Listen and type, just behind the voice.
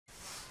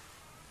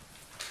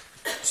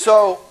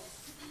So,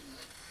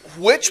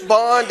 which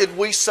bond did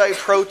we say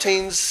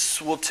proteins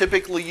will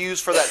typically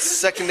use for that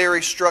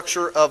secondary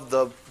structure of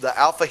the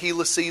alpha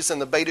helices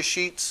and the beta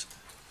sheets?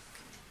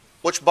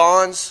 Which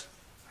bonds?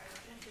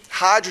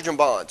 Hydrogen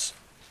bonds.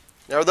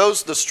 Now, are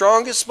those the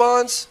strongest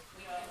bonds?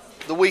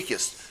 The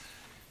weakest.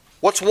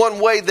 What's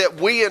one way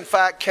that we, in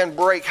fact, can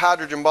break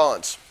hydrogen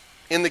bonds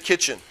in the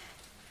kitchen?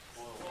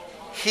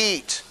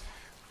 Heat.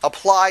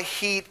 Apply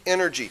heat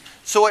energy.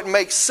 So it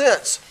makes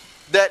sense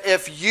that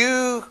if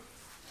you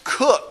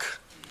cook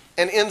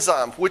an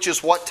enzyme, which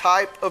is what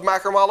type of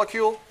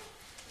macromolecule?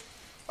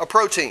 A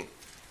protein.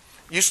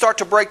 You start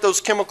to break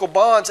those chemical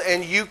bonds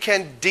and you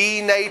can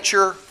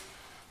denature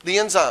the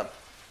enzyme.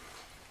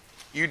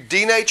 You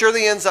denature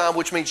the enzyme,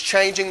 which means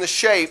changing the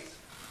shape.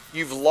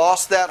 You've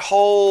lost that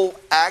whole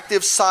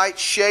active site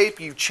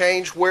shape. You've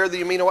changed where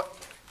the amino...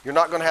 You're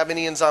not going to have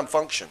any enzyme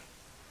function.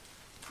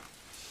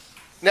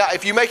 Now,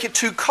 if you make it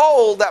too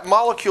cold, that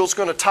molecule is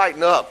going to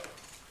tighten up.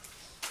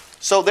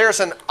 So there's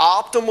an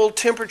optimal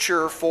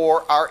temperature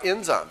for our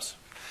enzymes.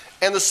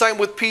 And the same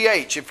with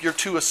pH. If you're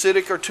too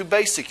acidic or too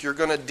basic, you're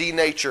going to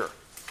denature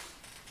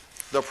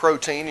the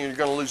protein and you're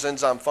going to lose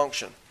enzyme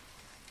function.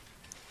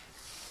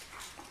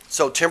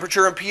 So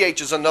temperature and pH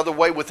is another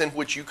way within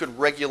which you could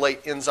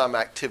regulate enzyme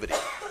activity.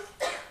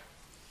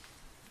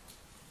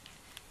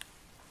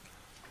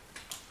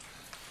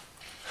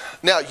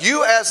 Now,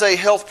 you as a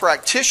health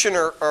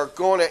practitioner are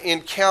going to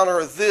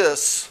encounter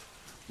this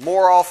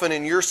more often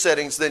in your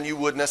settings than you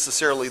would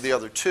necessarily the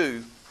other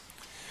two,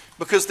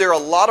 because there are a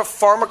lot of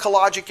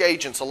pharmacologic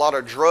agents, a lot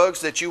of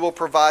drugs that you will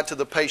provide to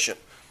the patient,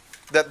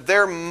 that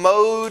their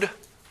mode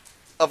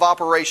of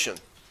operation,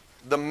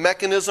 the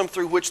mechanism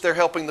through which they're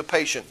helping the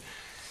patient,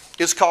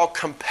 is called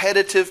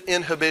competitive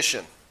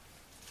inhibition.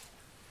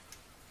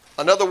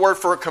 Another word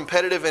for a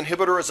competitive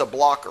inhibitor is a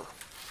blocker.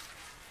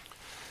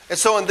 And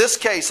so in this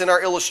case, in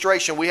our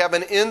illustration, we have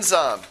an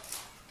enzyme.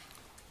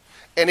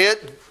 And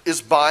it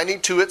is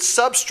binding to its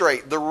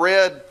substrate, the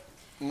red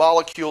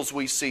molecules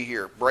we see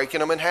here, breaking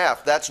them in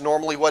half. That's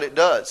normally what it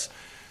does.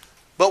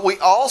 But we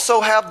also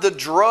have the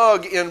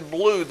drug in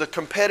blue, the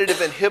competitive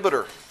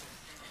inhibitor.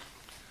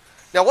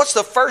 Now, what's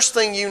the first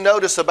thing you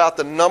notice about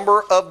the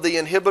number of the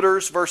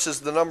inhibitors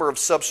versus the number of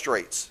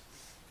substrates?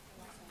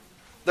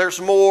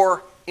 There's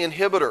more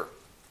inhibitor.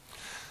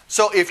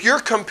 So if you're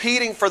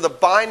competing for the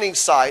binding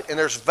site and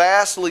there's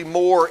vastly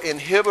more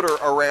inhibitor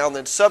around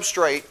than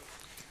substrate,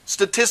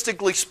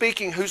 statistically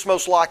speaking, who's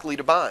most likely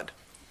to bind?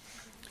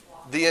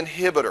 The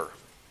inhibitor.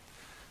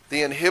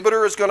 The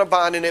inhibitor is going to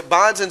bind, and it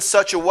binds in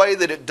such a way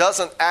that it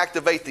doesn't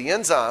activate the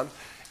enzyme.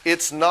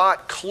 It's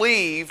not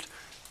cleaved,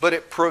 but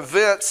it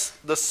prevents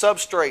the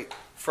substrate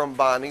from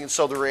binding, and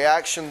so the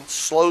reaction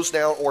slows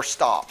down or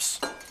stops.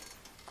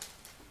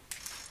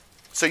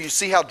 So you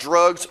see how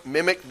drugs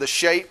mimic the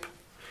shape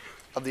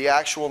of the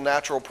actual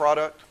natural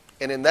product?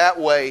 And in that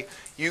way,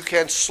 you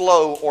can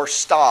slow or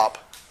stop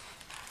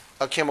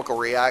a chemical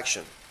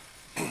reaction.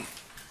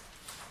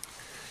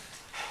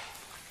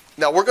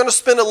 Now, we're going to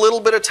spend a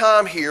little bit of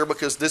time here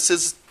because this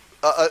is,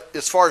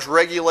 as far as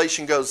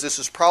regulation goes, this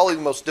is probably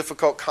the most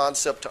difficult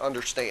concept to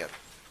understand.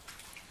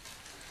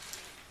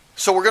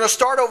 So we're going to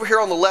start over here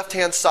on the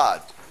left-hand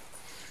side.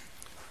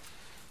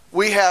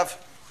 We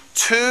have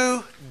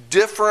two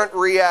different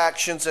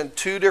reactions and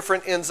two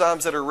different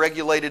enzymes that are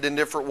regulated in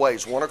different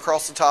ways, one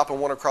across the top and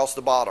one across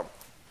the bottom.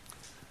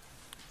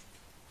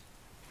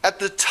 At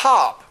the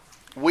top,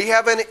 we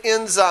have an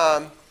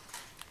enzyme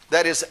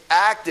that is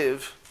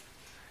active,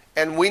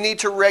 and we need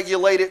to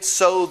regulate it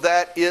so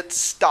that it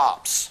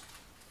stops.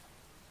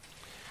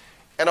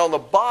 And on the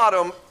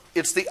bottom,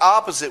 it's the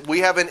opposite. We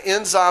have an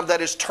enzyme that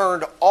is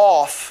turned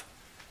off,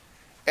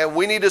 and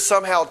we need to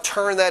somehow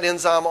turn that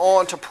enzyme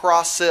on to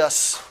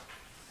process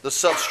the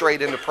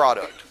substrate into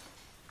product.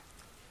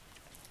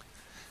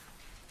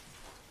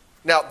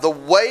 Now, the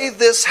way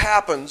this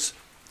happens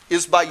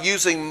is by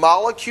using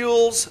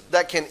molecules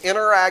that can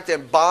interact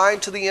and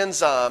bind to the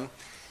enzyme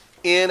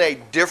in a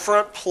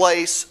different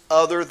place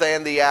other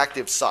than the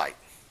active site.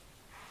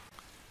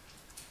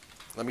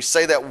 Let me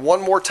say that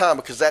one more time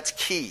because that's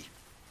key.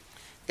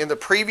 In the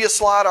previous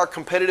slide, our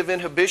competitive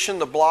inhibition,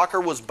 the blocker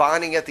was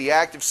binding at the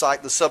active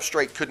site, the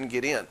substrate couldn't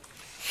get in.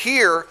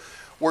 Here,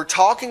 we're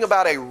talking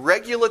about a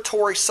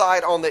regulatory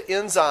site on the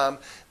enzyme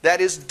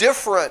that is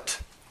different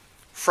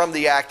from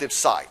the active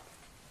site.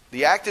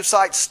 The active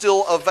site's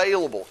still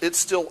available. It's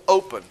still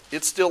open.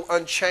 It's still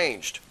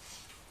unchanged.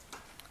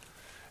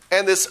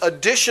 And this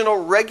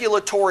additional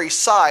regulatory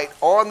site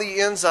on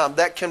the enzyme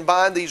that can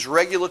bind these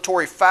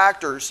regulatory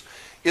factors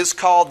is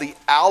called the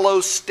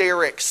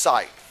allosteric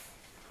site.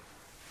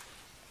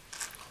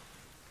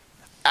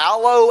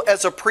 Allo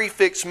as a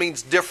prefix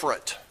means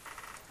different.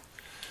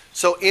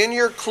 So in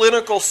your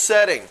clinical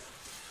setting,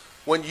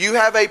 when you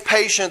have a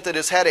patient that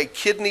has had a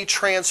kidney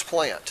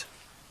transplant,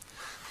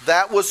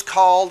 that was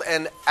called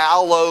an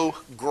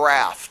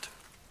allograft.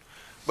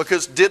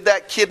 Because did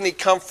that kidney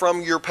come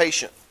from your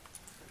patient?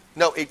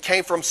 No, it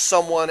came from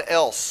someone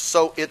else,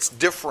 so it's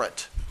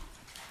different.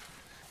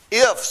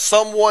 If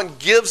someone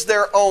gives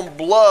their own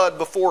blood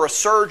before a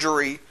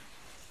surgery,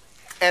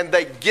 and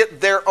they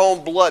get their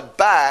own blood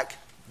back,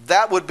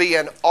 that would be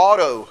an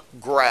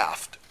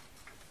autograft.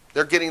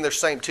 They're getting their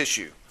same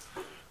tissue.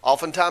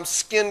 Oftentimes,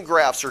 skin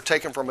grafts are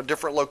taken from a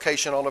different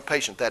location on a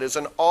patient. That is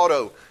an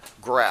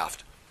autograft.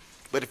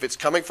 But if it's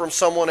coming from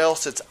someone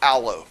else, it's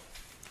allo.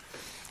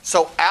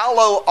 So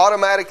allo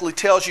automatically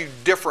tells you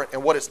different,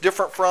 and what it's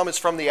different from is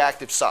from the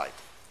active site.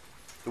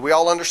 Do we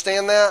all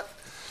understand that?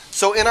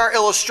 So in our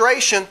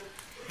illustration,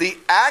 the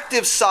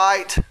active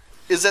site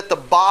is at the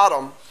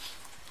bottom,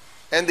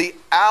 and the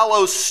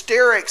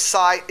allosteric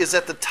site is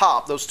at the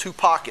top, those two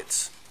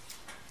pockets.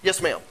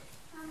 Yes, ma'am?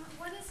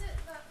 What is it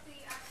that the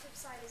active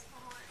site is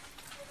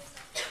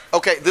on?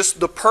 Okay,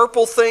 the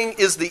purple thing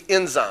is the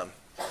enzyme.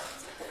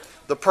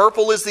 The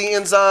purple is the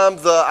enzyme.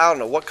 I don't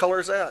know, what color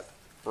is that?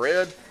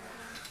 Red?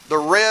 The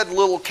red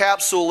little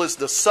capsule is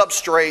the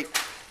substrate.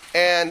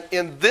 And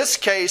in this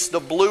case, the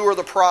blue are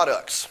the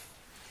products.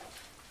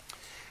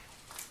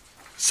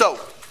 So,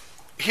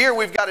 here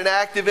we've got an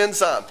active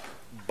enzyme.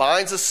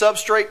 Binds a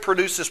substrate,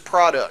 produces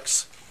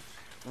products.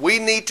 We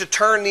need to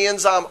turn the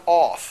enzyme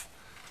off.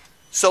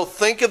 So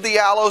think of the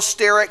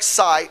allosteric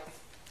site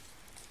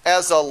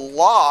as a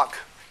lock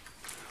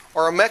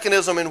or a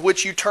mechanism in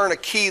which you turn a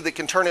key that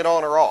can turn it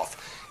on or off.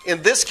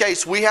 In this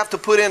case, we have to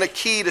put in a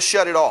key to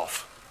shut it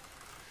off.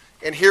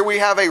 And here we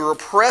have a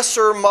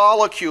repressor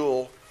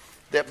molecule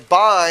that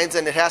binds,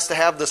 and it has to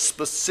have the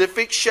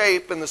specific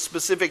shape and the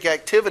specific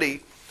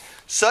activity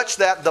such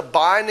that the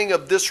binding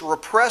of this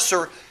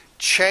repressor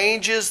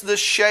changes the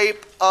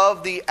shape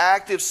of the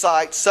active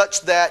site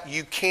such that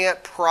you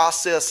can't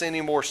process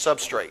any more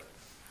substrate.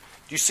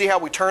 Do you see how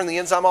we turn the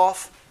enzyme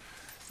off?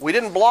 We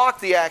didn't block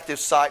the active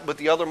site, but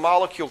the other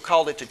molecule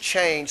called it to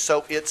change,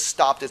 so it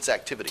stopped its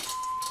activity.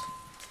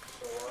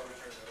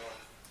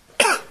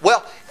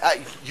 Well,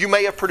 you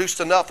may have produced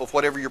enough of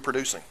whatever you're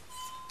producing.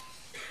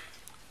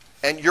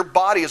 And your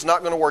body is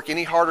not going to work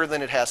any harder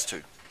than it has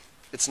to.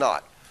 It's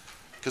not.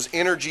 Because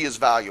energy is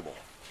valuable.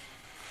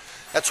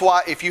 That's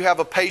why if you have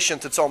a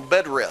patient that's on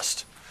bed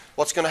rest,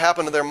 what's going to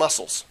happen to their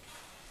muscles?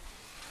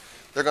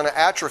 They're going to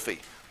atrophy.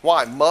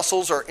 Why?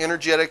 Muscles are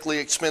energetically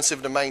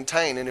expensive to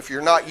maintain. And if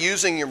you're not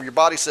using them, your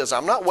body says,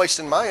 I'm not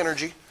wasting my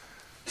energy.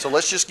 So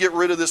let's just get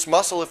rid of this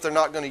muscle. If they're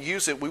not going to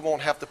use it, we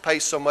won't have to pay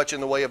so much in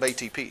the way of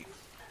ATP.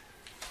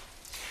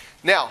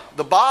 Now,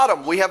 the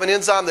bottom, we have an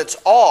enzyme that's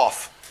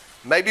off.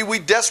 Maybe we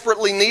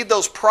desperately need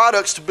those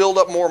products to build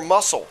up more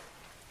muscle.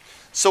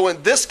 So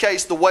in this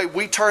case, the way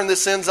we turn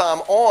this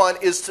enzyme on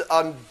is to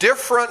a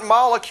different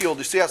molecule. Do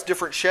you see how it's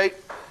different shape?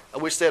 I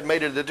wish they had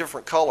made it a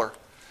different color.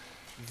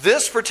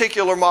 This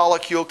particular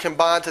molecule can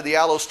bind to the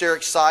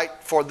allosteric site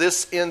for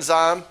this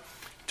enzyme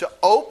to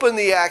open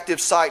the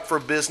active site for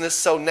business,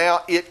 so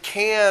now it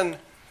can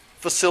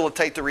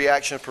facilitate the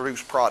reaction and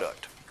produce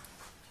product.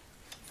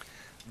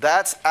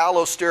 That's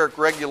allosteric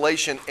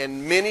regulation,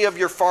 and many of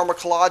your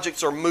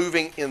pharmacologics are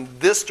moving in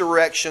this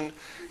direction,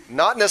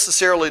 not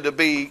necessarily to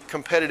be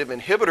competitive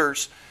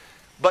inhibitors,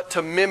 but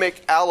to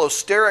mimic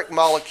allosteric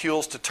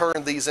molecules to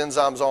turn these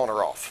enzymes on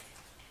or off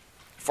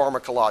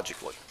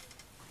pharmacologically.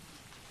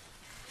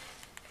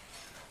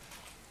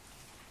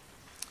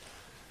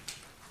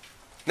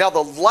 Now,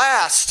 the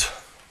last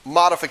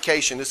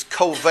modification is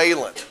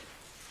covalent.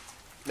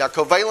 Now,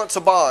 covalent's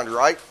a bond,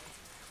 right?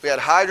 We had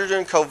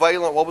hydrogen,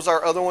 covalent. What was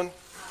our other one?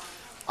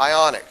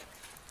 Ionic.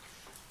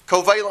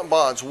 Covalent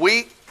bonds.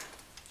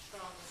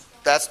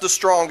 That's the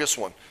strongest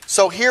one.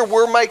 So here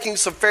we're making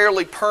some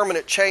fairly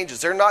permanent changes.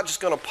 They're not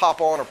just going to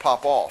pop on or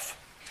pop off.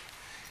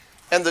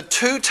 And the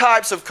two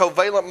types of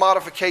covalent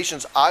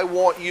modifications I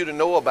want you to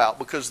know about,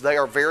 because they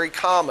are very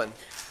common,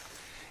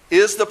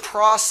 is the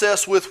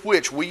process with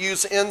which we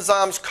use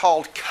enzymes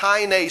called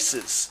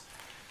kinases.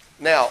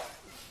 Now,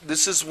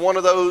 this is one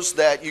of those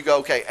that you go,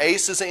 okay,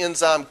 ACE is an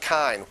enzyme,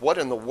 kine. What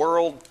in the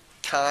world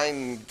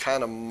kind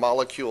of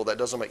molecule? That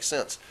doesn't make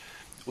sense.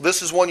 Well,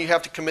 this is one you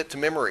have to commit to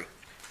memory.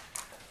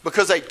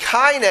 Because a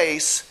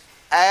kinase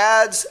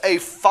adds a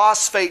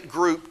phosphate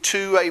group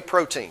to a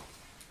protein.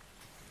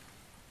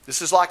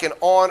 This is like an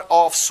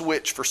on-off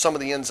switch for some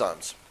of the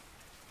enzymes.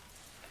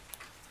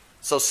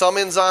 So some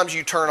enzymes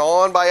you turn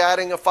on by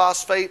adding a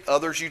phosphate,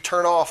 others you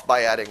turn off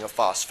by adding a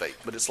phosphate.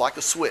 But it's like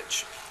a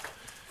switch.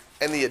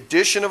 And the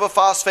addition of a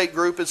phosphate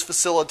group is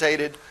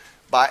facilitated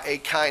by a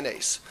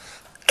kinase.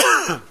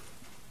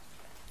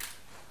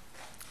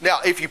 Now,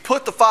 if you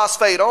put the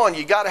phosphate on,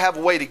 you got to have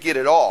a way to get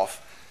it off.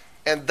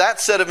 And that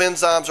set of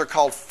enzymes are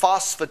called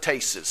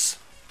phosphatases,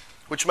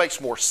 which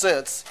makes more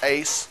sense.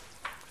 ACE,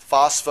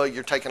 phospha,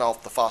 you're taking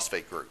off the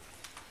phosphate group.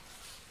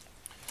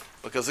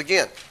 Because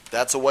again,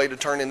 that's a way to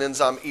turn an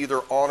enzyme either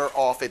on or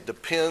off. It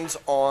depends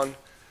on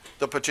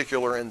the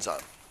particular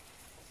enzyme.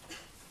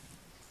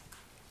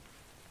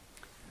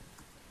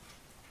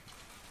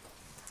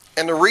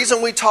 And the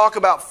reason we talk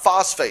about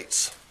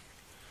phosphates,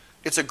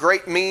 it's a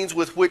great means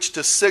with which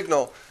to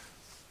signal,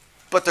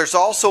 but there's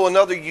also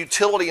another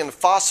utility in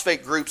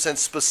phosphate groups, and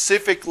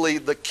specifically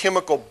the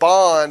chemical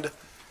bond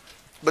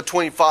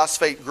between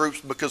phosphate groups,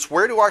 because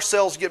where do our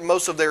cells get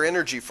most of their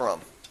energy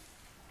from?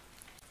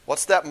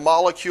 What's that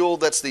molecule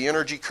that's the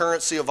energy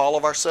currency of all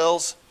of our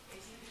cells?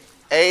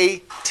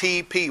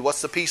 ATP.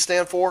 What's the P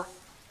stand for?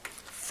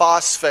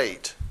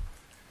 Phosphate.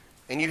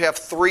 And you have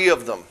 3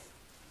 of them.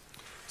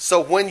 So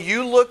when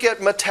you look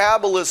at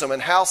metabolism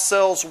and how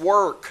cells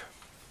work,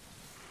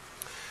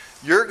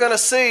 you're going to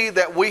see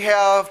that we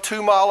have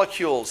 2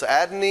 molecules,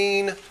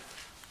 adenine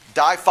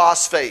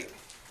diphosphate.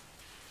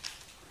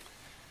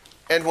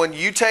 And when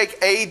you take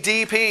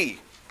ADP,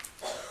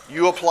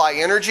 you apply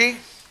energy,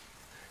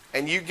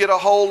 and you get a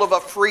hold of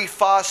a free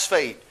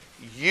phosphate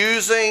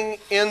using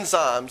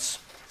enzymes.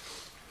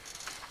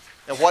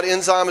 And what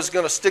enzyme is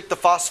going to stick the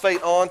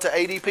phosphate on to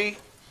ADP?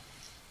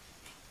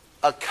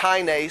 A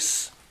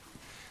kinase.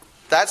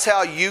 That's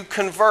how you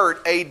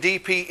convert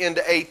ADP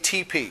into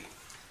ATP.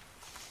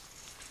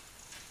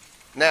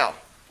 Now,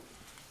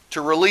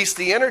 to release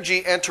the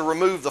energy and to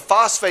remove the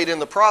phosphate in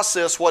the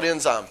process, what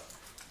enzyme?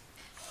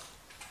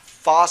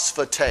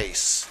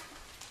 Phosphatase.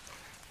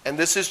 And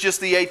this is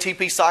just the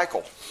ATP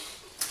cycle.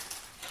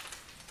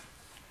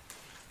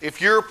 If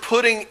you're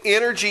putting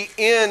energy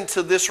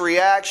into this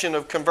reaction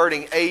of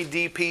converting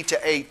ADP to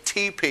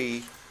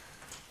ATP,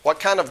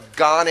 what kind of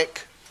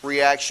gonic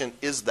reaction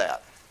is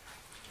that?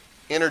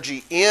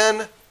 Energy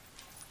in,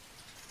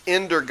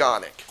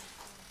 endergonic.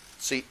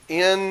 See,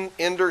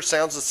 ender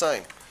sounds the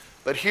same.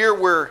 But here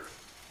we're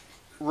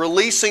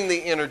releasing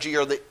the energy,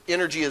 or the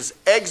energy is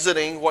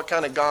exiting. What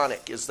kind of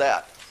gonic is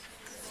that?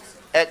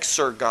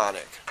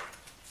 Exergonic.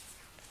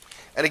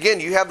 And again,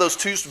 you have those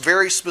 2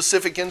 very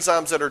specific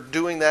enzymes that are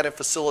doing that and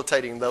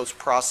facilitating those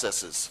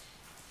processes.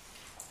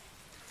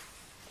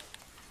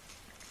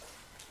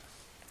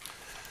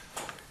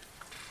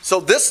 So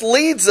this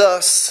leads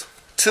us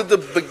to the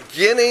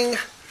beginning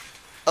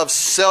of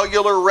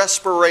cellular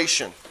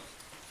respiration.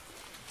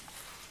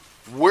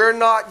 We're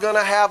not going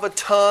to have a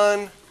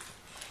ton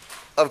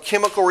of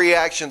chemical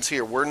reactions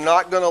here. We're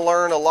not going to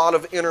learn a lot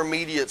of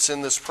intermediates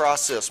in this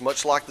process,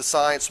 much like the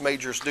science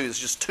majors do. It's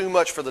just too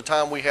much for the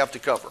time we have to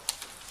cover.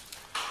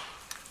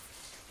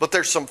 But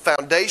there's some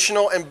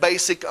foundational and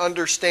basic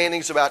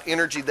understandings about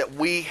energy that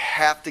we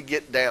have to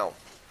get down.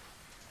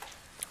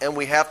 And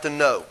we have to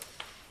know.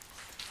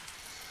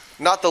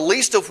 Not the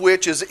least of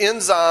which is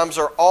enzymes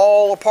are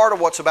all a part of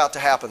what's about to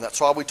happen.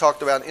 That's why we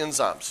talked about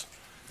enzymes.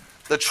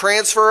 The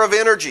transfer of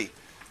energy.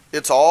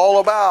 It's all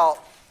about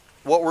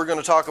what we're going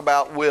to talk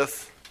about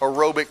with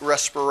aerobic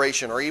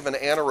respiration, or even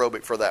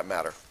anaerobic for that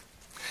matter.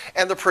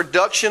 And the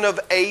production of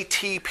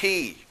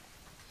ATP.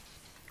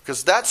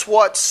 Because that's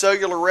what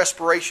cellular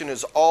respiration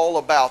is all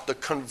about. The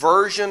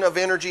conversion of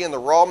energy in the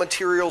raw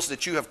materials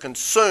that you have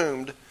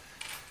consumed,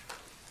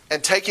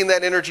 and taking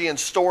that energy and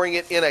storing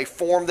it in a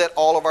form that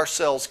all of our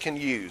cells can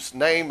use,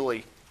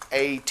 namely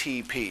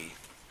ATP.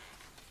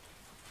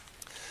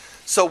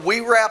 So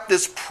we wrap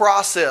this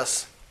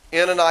process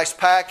in a nice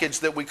package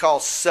that we call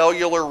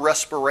cellular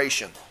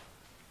respiration.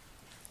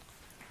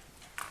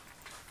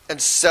 And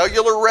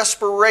cellular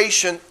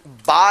respiration,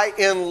 by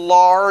and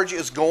large,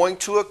 is going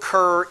to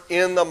occur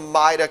in the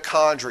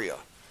mitochondria,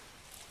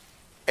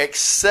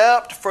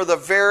 except for the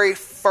very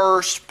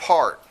first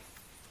part.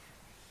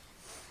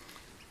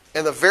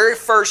 And the very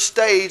first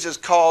stage is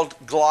called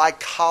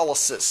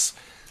glycolysis.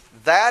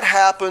 That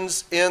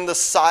happens in the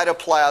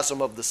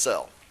cytoplasm of the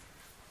cell.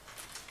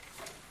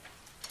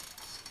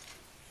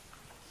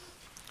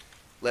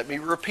 Let me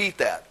repeat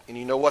that. And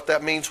you know what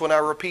that means when I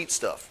repeat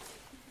stuff.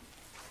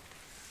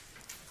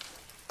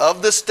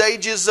 Of the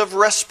stages of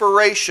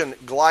respiration,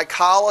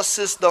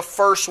 glycolysis, the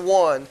first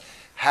one,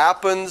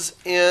 happens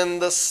in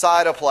the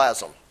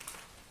cytoplasm.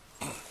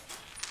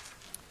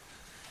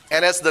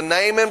 And as the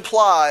name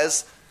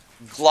implies,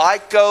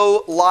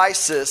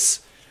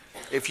 glycolysis,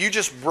 if you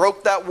just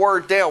broke that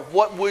word down,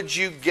 what would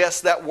you guess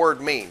that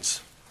word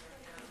means?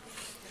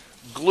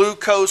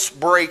 Glucose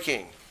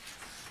breaking.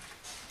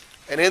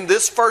 And in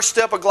this first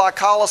step of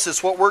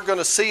glycolysis, what we're going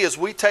to see is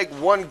we take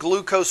one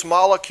glucose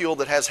molecule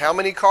that has how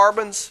many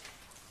carbons?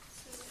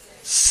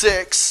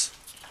 6.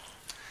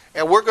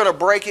 And we're going to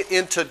break it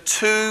into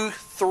 2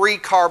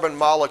 3-carbon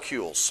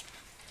molecules.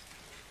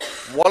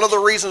 One of the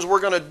reasons we're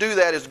going to do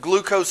that is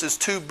glucose is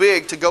too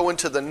big to go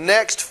into the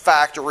next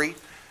factory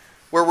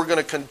where we're going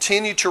to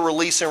continue to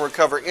release and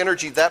recover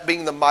energy, that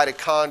being the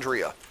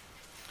mitochondria.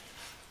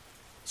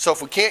 So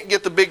if we can't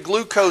get the big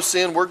glucose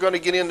in, we're going to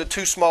get into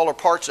 2 smaller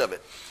parts of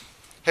it.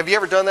 Have you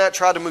ever done that?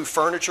 Tried to move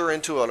furniture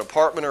into an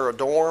apartment or a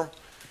dorm?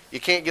 You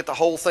can't get the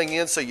whole thing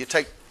in, so you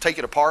take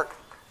it apart.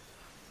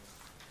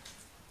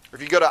 Or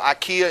if you go to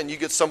IKEA and you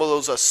get some of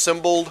those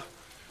assembled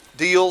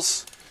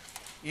deals,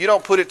 you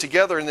don't put it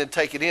together and then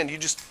take it in. You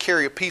just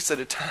carry a piece at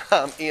a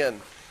time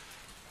in.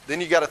 Then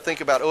you got to think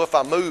about, if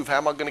I move, how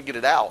am I going to get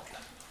it out?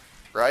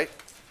 Right?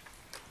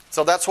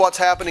 So that's what's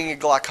happening in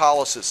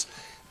glycolysis.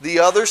 The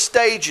other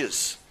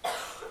stages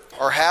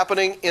are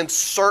happening in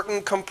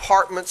certain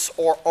compartments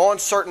or on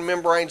certain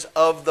membranes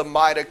of the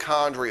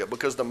mitochondria,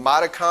 because the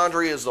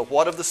mitochondria is the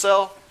what of the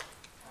cell?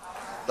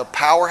 The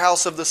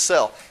powerhouse of the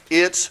cell.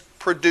 It's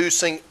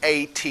producing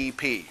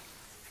ATP.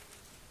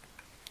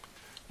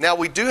 Now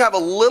we do have a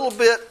little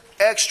bit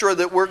extra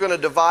that we're going to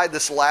divide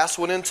this last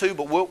one into,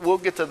 but we'll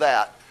get to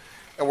that.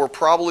 And we're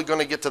probably going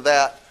to get to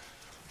that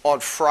on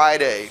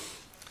Friday.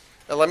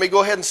 And let me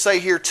go ahead and say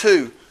here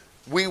too,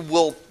 we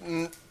will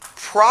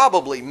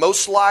probably,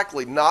 most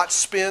likely, not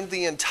spend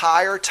the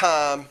entire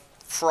time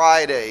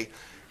Friday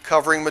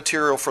covering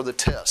material for the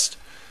test,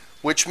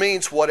 which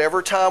means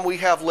whatever time we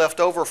have left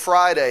over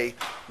Friday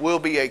will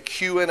be a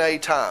Q&A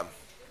time.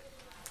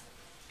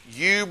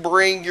 You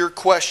bring your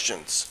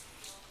questions.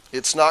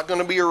 It's not going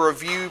to be a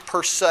review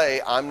per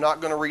se. I'm not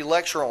going to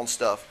re-lecture on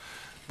stuff,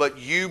 but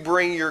you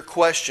bring your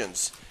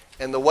questions.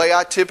 And the way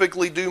I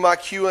typically do my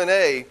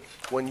Q&A,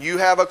 when you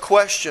have a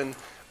question,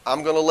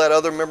 I'm going to let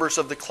other members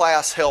of the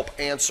class help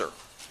answer.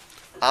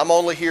 I'm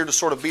only here to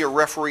sort of be a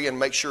referee and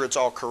make sure it's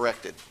all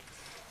corrected.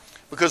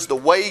 Because the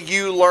way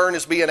you learn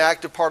is be an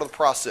active part of the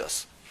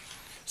process.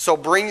 So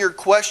bring your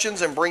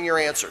questions and bring your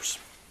answers.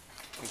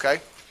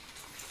 Okay?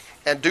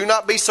 And do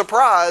not be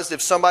surprised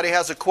if somebody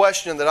has a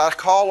question that I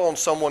call on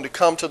someone to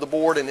come to the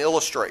board and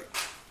illustrate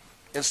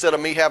instead of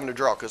me having to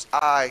draw, because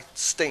I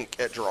stink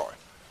at drawing.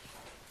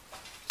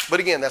 But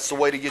again, that's the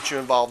way to get you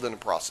involved in the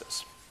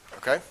process.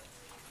 Okay?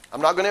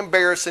 I'm not going to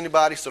embarrass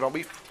anybody, so don't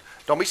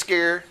be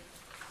scared.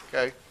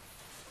 Okay?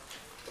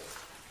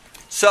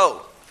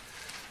 So,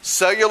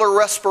 cellular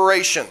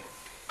respiration.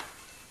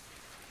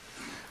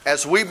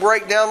 As we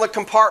break down the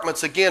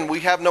compartments, again,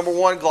 we have number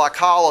one,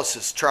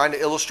 glycolysis, trying to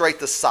illustrate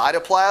the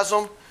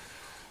cytoplasm.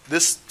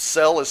 This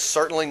cell is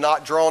certainly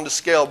not drawn to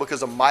scale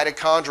because a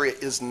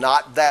mitochondria is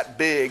not that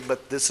big,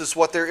 but this is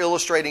what they're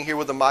illustrating here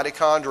with the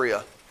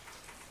mitochondria.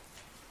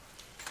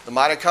 The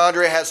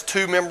mitochondria has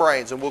two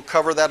membranes, and we'll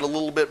cover that a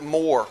little bit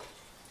more.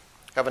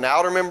 Have an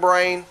outer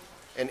membrane,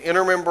 an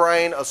inner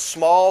membrane, a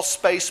small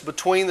space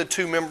between the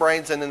two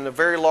membranes, and then a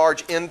very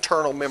large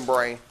internal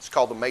membrane. It's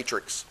called the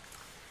matrix.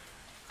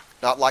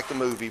 Not like the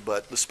movie,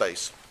 but the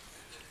space.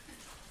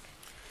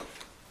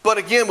 But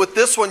again, with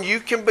this one, you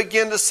can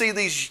begin to see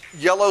these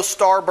yellow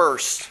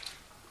starbursts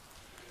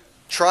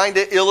trying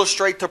to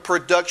illustrate the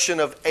production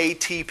of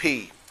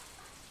ATP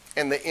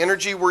and the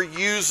energy we're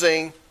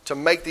using to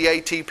make the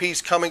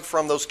ATPs coming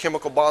from those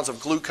chemical bonds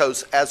of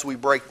glucose as we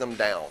break them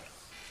down.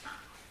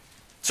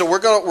 So we're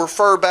going to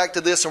refer back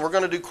to this, and we're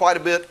going to do quite a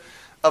bit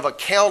of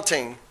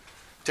accounting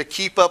to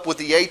keep up with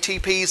the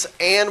ATPs,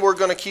 and we're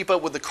going to keep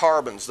up with the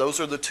carbons. Those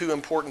are the two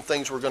important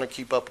things we're going to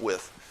keep up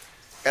with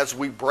as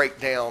we break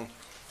down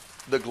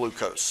the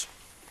glucose.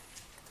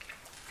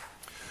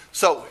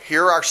 So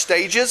here are our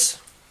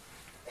stages.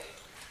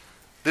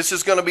 This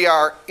is going to be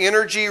our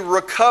energy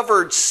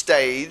recovered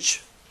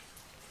stage,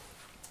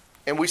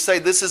 and we say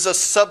this is a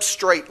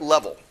substrate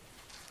level,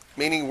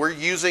 meaning we're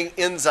using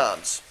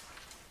enzymes.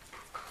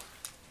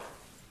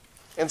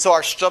 And so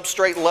our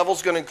substrate level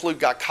is going to include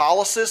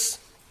glycolysis,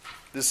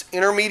 this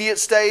intermediate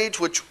stage,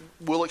 which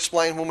we'll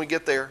explain when we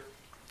get there,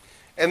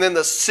 and then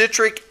the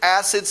citric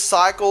acid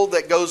cycle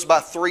that goes by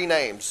three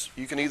names.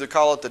 You can either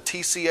call it the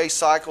TCA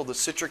cycle, the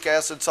citric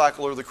acid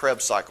cycle, or the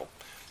Krebs cycle.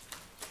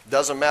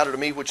 Doesn't matter to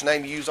me which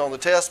name you use on the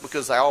test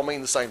because they all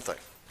mean the same thing.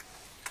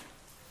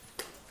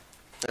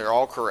 They're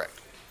all correct.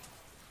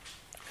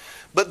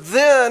 But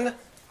then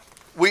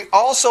we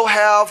also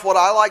have what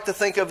I like to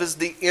think of as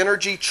the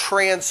energy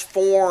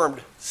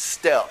transformed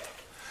step.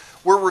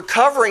 We're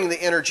recovering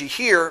the energy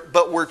here,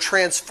 but we're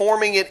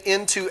transforming it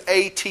into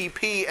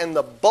ATP, and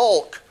the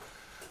bulk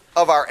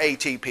of our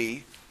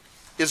ATP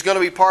is going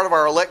to be part of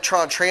our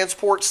electron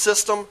transport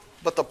system.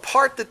 But the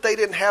part that they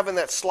didn't have in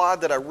that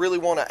slide that I really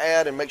want to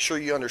add and make sure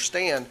you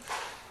understand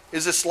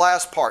is this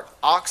last part,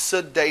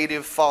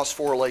 oxidative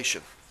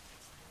phosphorylation.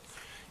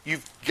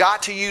 You've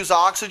got to use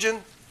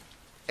oxygen,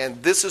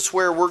 and this is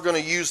where we're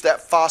going to use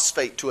that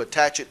phosphate to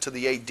attach it to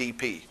the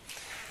ADP.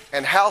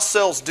 And how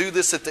cells do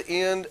this at the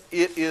end,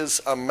 it is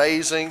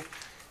amazing.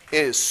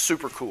 It is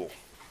super cool.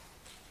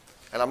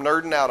 And I'm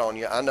nerding out on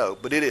you, I know,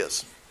 but it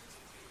is.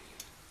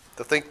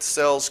 To think the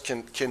cells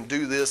can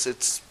do this,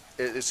 it's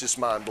just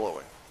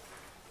mind-blowing.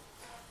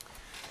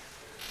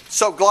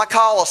 So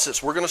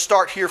glycolysis, we're going to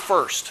start here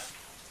first.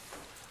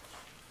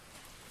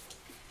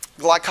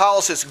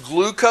 Glycolysis,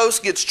 glucose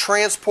gets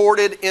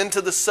transported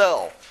into the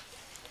cell.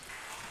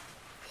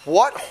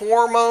 What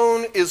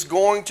hormone is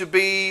going to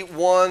be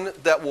one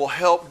that will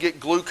help get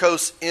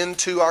glucose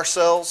into our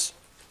cells?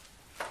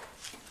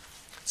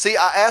 See,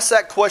 I asked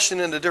that question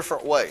in a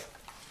different way.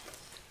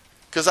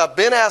 Because I've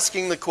been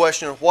asking the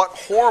question, what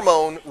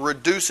hormone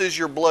reduces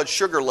your blood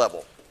sugar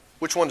level?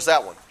 Which one is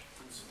that one?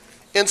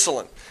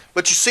 Insulin.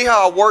 But you see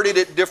how I worded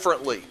it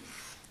differently.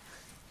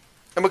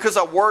 And because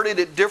I worded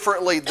it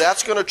differently,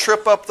 that's going to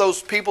trip up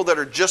those people that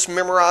are just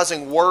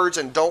memorizing words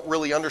and don't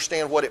really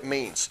understand what it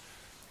means.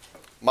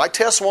 My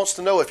test wants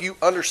to know if you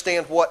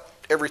understand what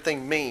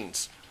everything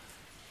means.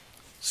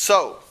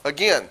 So,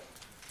 again,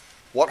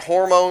 what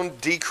hormone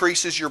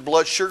decreases your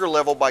blood sugar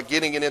level by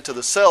getting it into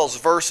the cells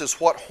versus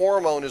what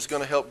hormone is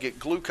going to help get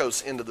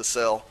glucose into the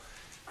cell?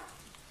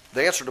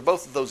 The answer to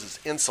both of those is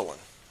insulin.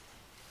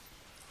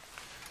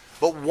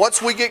 But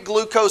once we get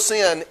glucose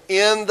in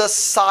the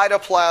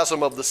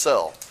cytoplasm of the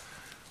cell,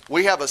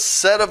 we have a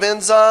set of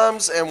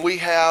enzymes and we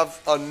have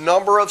a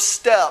number of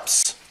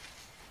steps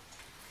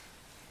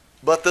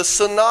But the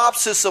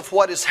synopsis of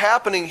what is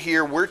happening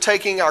here, we're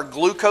taking our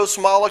glucose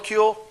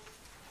molecule,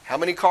 how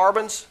many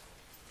carbons?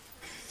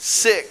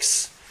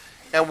 6.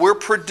 And we're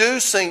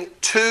producing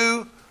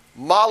 2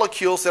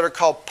 molecules that are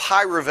called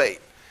pyruvate.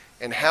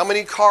 And how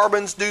many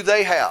carbons do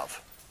they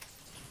have?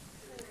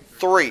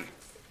 3.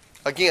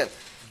 Again,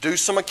 do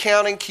some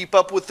accounting, keep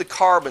up with the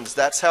carbons.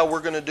 That's how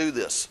we're going to do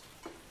this.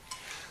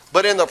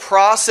 But in the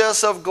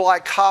process of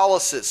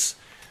glycolysis,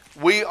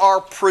 we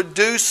are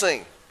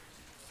producing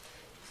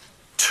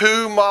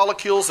 2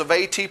 molecules of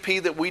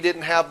ATP that we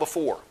didn't have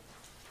before.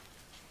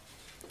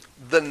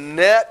 The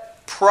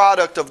net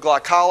product of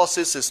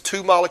glycolysis is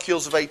 2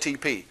 molecules of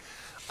ATP.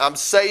 I'm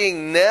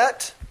saying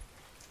net,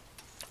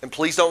 and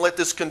please don't let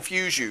this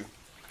confuse you,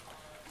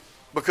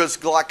 because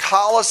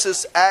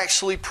glycolysis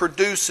actually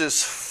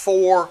produces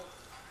 4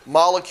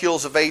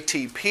 molecules of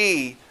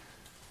ATP,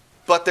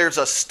 but there's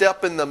a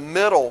step in the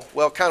middle,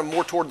 well, kind of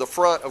more toward the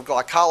front of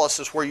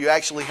glycolysis, where you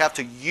actually have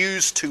to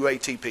use 2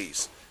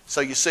 ATPs.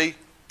 So you see,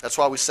 that's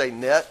why we say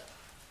net.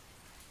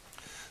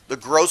 The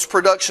gross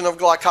production of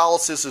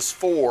glycolysis is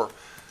 4,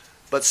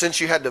 but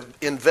since you had to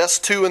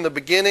invest 2 in the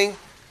beginning,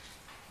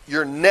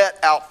 your net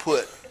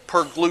output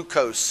per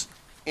glucose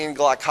in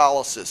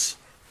glycolysis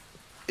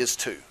is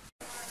 2.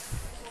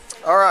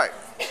 All right.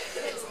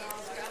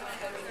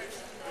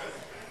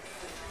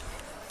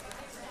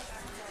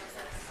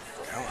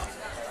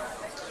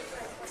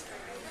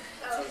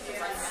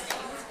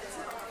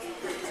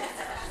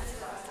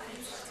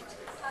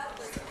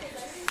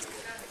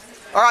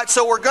 All right,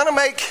 so we're going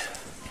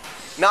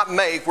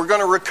to we're going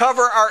to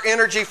recover our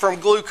energy from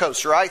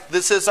glucose, right?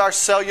 This is our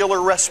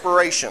cellular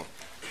respiration.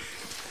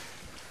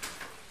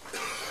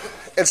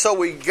 And so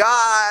we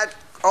got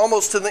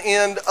almost to the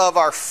end of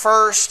our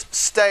first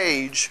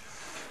stage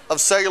of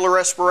cellular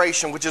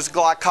respiration, which is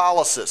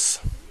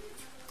glycolysis.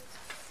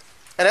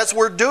 And as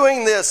we're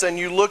doing this, and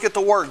you look at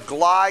the word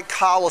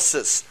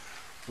glycolysis,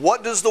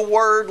 what does the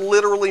word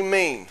literally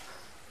mean?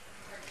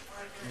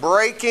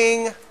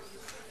 Breaking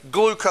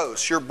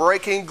glucose. You're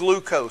breaking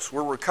glucose.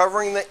 We're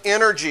recovering the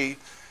energy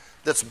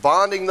that's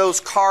bonding those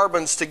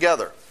carbons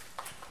together.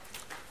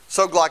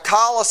 So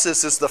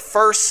glycolysis is the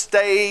first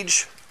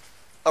stage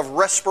of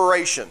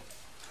respiration.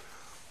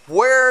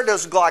 Where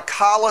does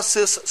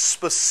glycolysis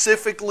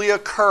specifically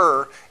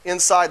occur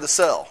inside the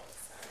cell?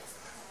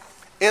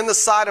 In the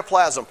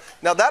cytoplasm.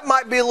 Now that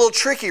might be a little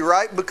tricky,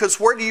 right?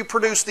 Because where do you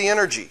produce the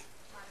energy?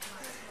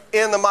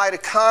 In the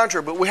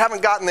mitochondria, but we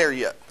haven't gotten there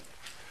yet.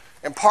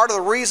 And part of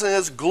the reason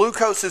is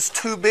glucose is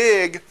too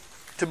big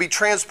to be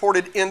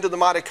transported into the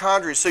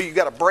mitochondria, so you've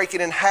got to break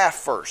it in half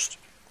first.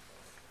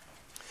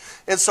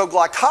 And so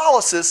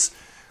glycolysis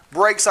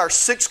breaks our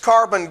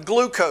 6-carbon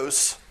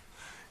glucose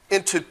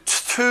into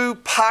 2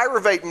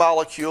 pyruvate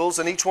molecules,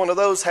 and each one of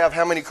those have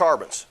how many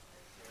carbons?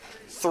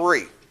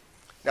 3.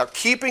 Now,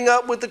 keeping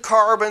up with the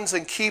carbons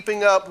and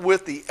keeping up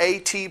with the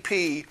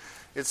ATP,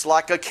 it's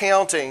like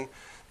accounting.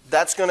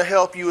 That's going to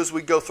help you as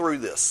we go through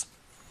this.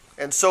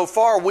 And so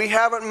far, we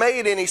haven't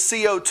made any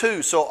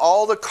CO2, so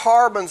all the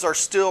carbons are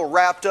still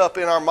wrapped up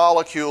in our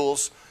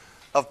molecules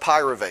of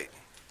pyruvate.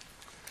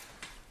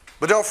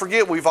 But don't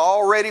forget, we've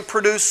already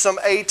produced some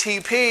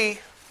ATP.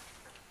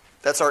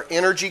 That's our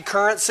energy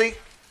currency.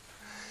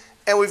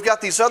 And we've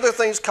got these other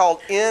things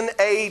called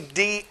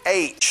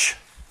NADH.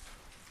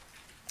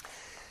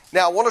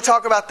 Now, I want to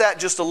talk about that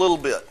just a little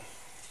bit.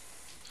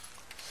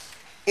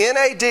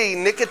 NAD,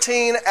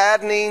 nicotine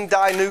adenine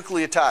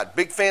dinucleotide.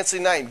 Big fancy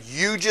name.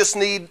 You just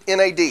need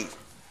NAD.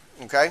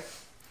 Okay?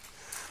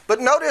 But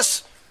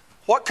notice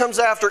what comes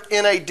after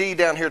NAD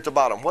down here at the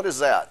bottom. What is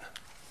that?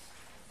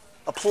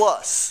 A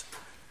plus.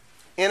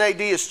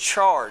 NAD is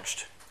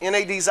charged.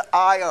 NAD is an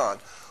ion.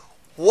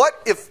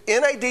 What if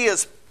NAD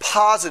is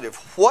positive?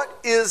 What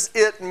is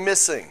it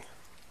missing?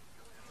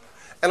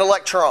 An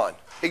electron.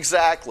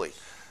 Exactly.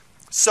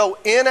 So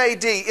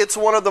NAD, it's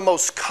one of the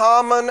most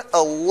common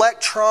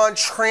electron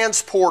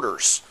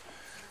transporters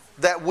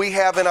that we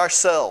have in our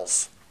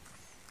cells.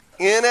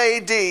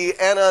 NAD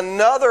and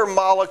another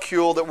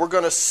molecule that we're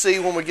going to see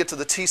when we get to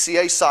the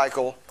TCA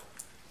cycle,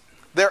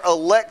 they're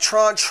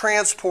electron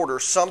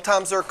transporters.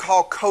 Sometimes they're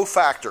called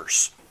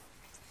cofactors.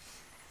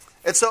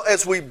 And so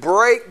as we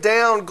break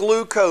down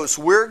glucose,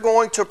 we're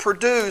going to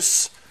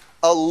produce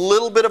a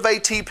little bit of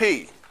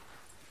ATP.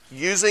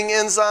 Using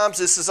enzymes,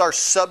 this is our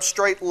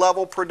substrate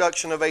level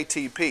production of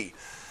ATP.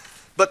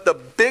 But the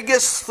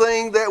biggest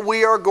thing that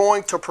we are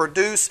going to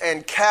produce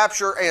and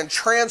capture and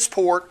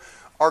transport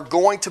are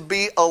going to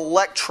be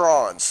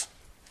electrons.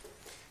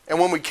 And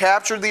when we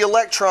capture the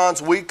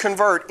electrons, we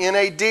convert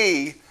NAD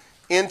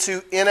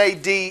into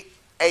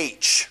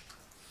NADH.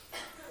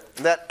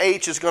 And that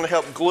H is going to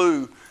help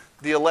glue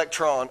the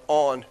electron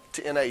on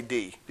to NAD.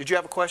 Did you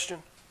have a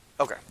question?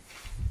 Okay.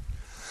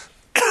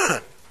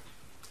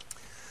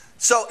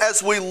 So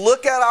as we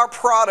look at our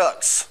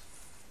products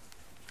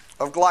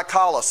of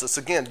glycolysis,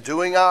 again,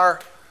 doing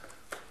our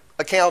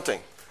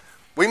accounting,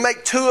 we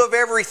make 2 of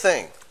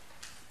everything.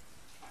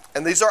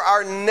 And these are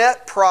our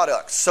net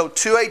products. So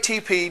 2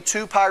 ATP,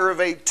 2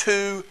 pyruvate,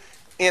 2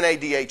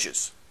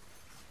 NADHs.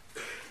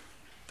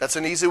 That's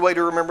an easy way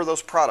to remember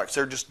those products.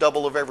 They're just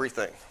double of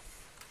everything.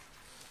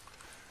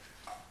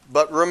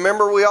 But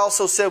remember, we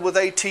also said with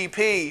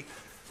ATP,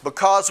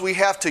 because we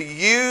have to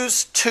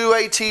use 2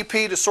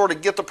 ATP to sort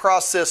of get the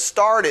process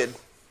started,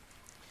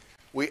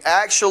 we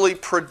actually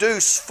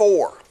produce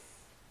 4.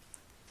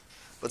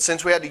 But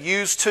since we had to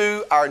use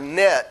 2, our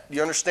net,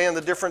 you understand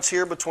the difference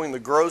here between the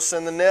gross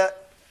and the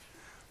net?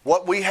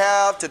 What we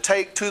have to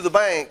take to the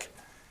bank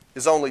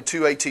is only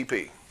 2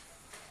 ATP.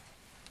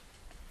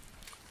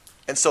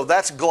 And so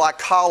that's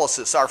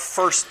glycolysis, our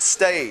first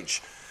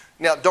stage.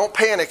 Now, don't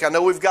panic. I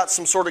know we've got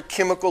some sort of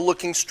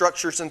chemical-looking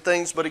structures and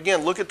things, but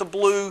again, look at the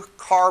blue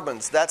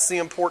carbons. That's the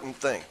important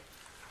thing.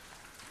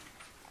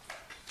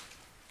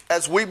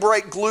 As we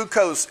break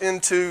glucose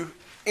into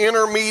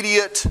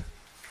intermediate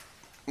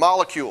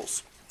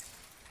molecules,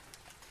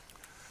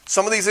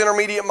 some of these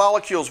intermediate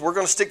molecules we're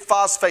going to stick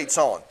phosphates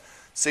on.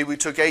 See, we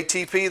took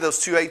ATP, those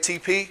 2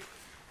 ATP,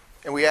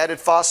 and we added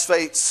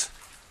phosphates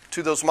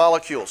to those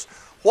molecules.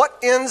 What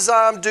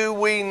enzyme do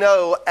we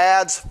know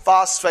adds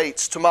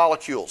phosphates to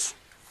molecules?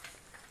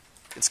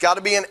 It's got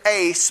to be an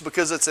ACE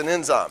because it's an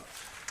enzyme.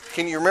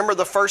 Can you remember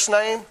the first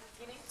name?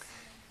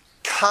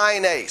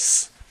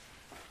 Kinase.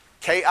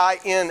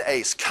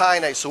 K-I-N-ase,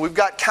 kinase. So we've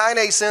got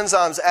kinase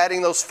enzymes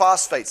adding those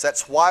phosphates.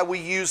 That's why we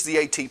use the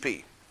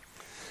ATP.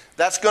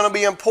 That's going to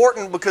be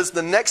important because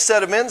the next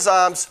set of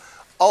enzymes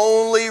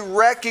only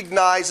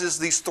recognizes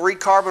these 3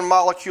 carbon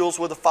molecules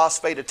with a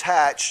phosphate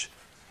attached.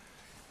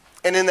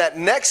 And in that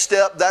next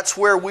step, that's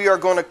where we are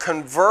going to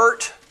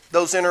convert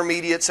those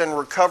intermediates and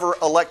recover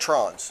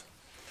electrons.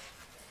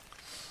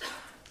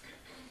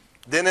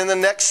 Then in the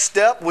next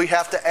step, we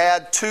have to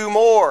add 2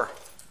 more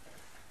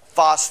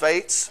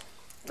phosphates.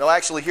 No,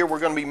 actually here we're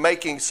going to be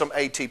making some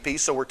ATP,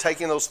 so we're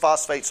taking those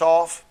phosphates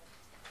off.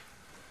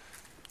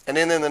 And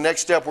then in the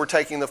next step, we're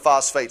taking the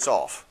phosphates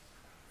off.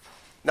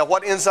 Now,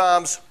 what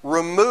enzymes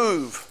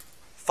remove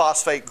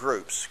phosphate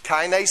groups?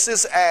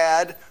 Kinases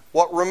add,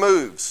 what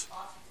removes?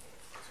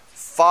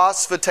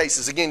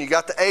 Phosphatases. Again, you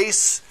got the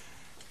ACE,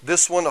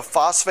 this one, a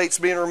phosphate's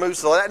being removed.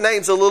 So that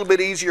name's a little bit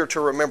easier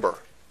to remember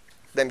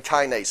than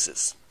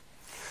kinases.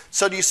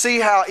 So do you see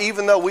how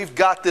even though we've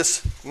got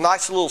this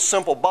nice little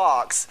simple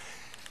box,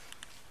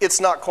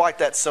 it's not quite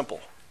that simple.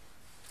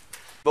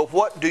 But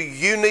what do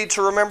you need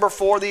to remember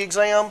for the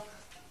exam?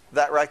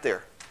 That right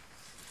there.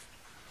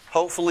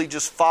 Hopefully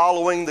just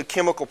following the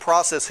chemical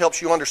process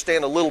helps you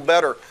understand a little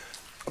better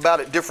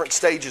about at different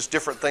stages,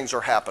 different things are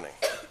happening.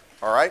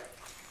 All right?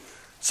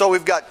 So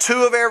we've got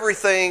 2 of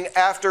everything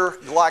after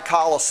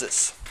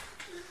glycolysis.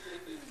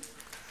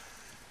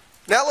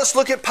 Now let's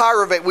look at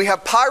pyruvate. We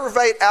have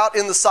pyruvate out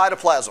in the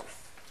cytoplasm.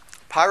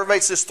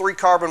 Pyruvate's this 3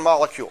 carbon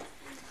molecule.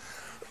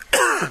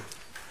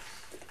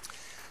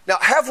 Now,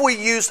 have we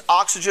used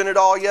oxygen at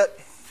all yet?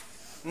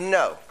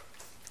 No.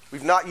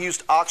 We've not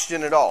used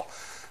oxygen at all.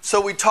 So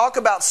we talk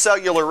about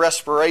cellular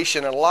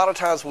respiration, and a lot of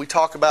times we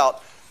talk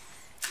about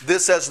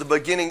this as the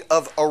beginning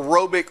of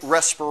aerobic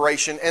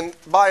respiration, and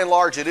by and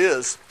large it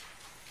is.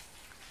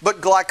 But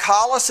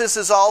glycolysis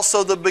is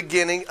also the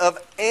beginning of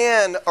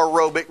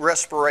anaerobic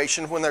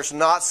respiration when there's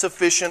not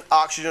sufficient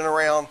oxygen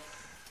around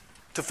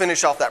to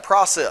finish off that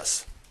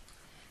process.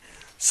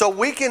 So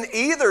we can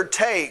either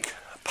take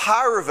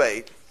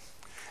pyruvate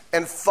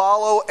and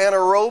follow an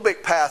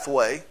aerobic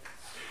pathway,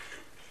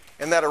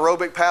 and that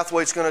aerobic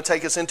pathway is going to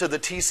take us into the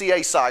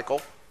TCA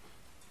cycle,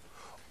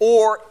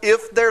 or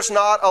if there's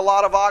not a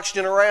lot of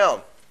oxygen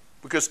around,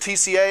 because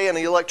TCA and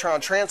the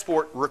electron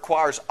transport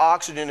requires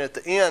oxygen at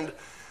the end,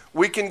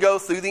 we can go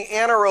through the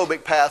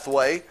anaerobic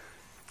pathway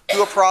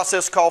to a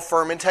process called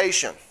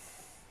fermentation.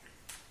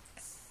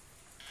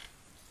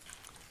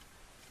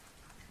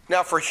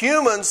 Now for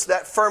humans,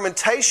 that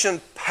fermentation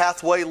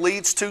pathway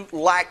leads to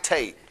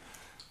lactate.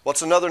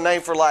 What's another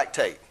name for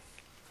lactate?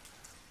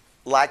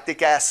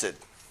 Lactic acid.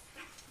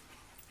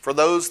 For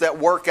those that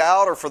work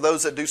out or for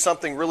those that do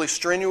something really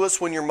strenuous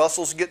when your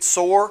muscles get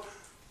sore,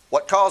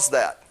 what caused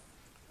that?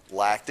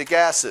 Lactic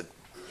acid.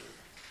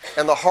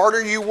 And the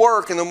harder you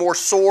work and the more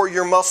sore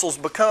your muscles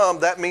become,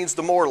 that means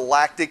the more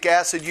lactic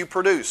acid you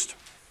produced.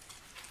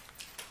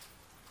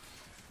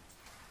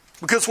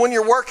 Because when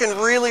you're working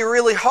really,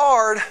 really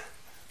hard,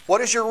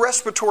 what is your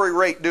respiratory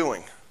rate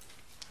doing?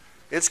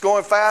 It's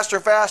going faster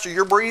and faster.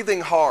 You're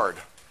breathing hard.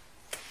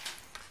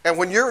 And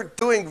when you're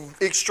doing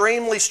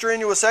extremely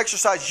strenuous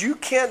exercise, you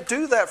can't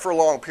do that for a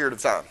long period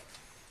of time.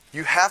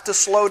 You have to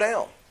slow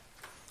down.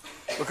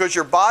 Because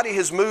your body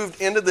has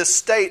moved into this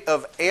state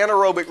of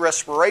anaerobic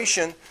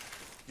respiration.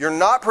 You're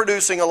not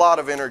producing a lot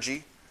of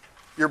energy.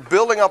 You're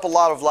building up a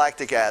lot of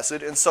lactic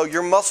acid. And so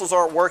your muscles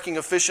aren't working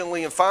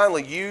efficiently. And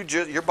finally,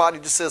 your body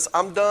just says,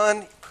 I'm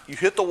done. You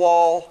hit the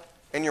wall,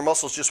 and your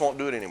muscles just won't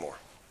do it anymore.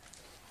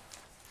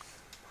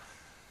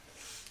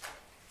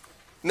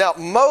 Now,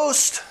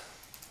 most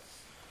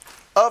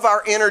of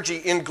our energy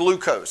in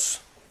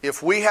glucose,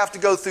 if we have to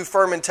go through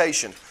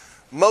fermentation,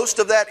 most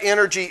of that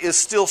energy is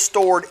still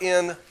stored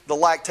in the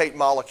lactate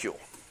molecule.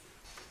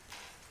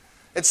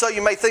 And so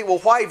you may think, well,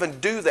 why even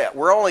do that?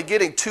 We're only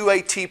getting 2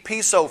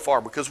 ATP so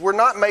far because we're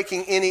not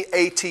making any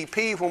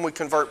ATP when we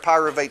convert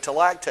pyruvate to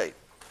lactate.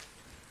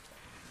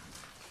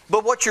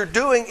 But what you're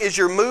doing is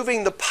you're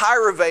moving the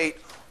pyruvate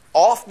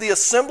off the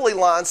assembly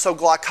line so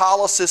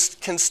glycolysis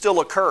can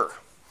still occur.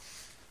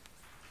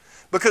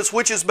 Because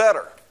which is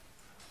better?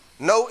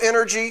 No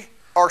energy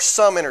or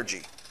some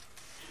energy?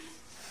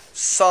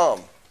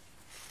 Some.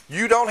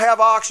 You don't have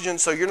oxygen,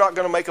 so you're not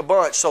going to make a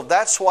bunch. So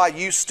that's why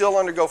you still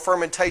undergo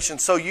fermentation,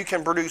 so you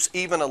can produce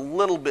even a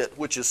little bit,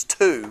 which is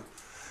 2,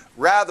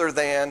 rather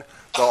than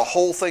the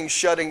whole thing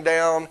shutting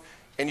down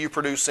and you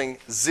producing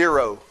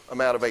 0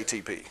 amount of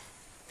ATP.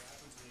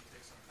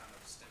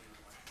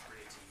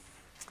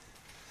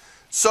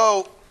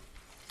 So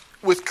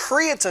with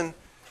creatine,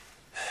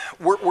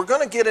 we're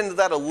going to get into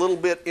that a little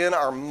bit in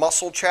our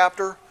muscle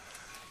chapter,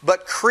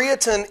 but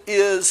creatine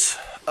is,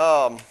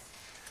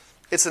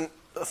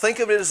 think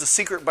of it as a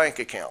secret bank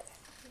account,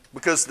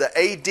 because the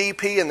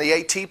ADP and the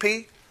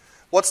ATP,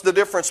 what's the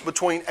difference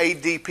between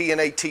ADP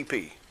and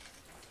ATP?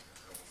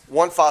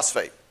 1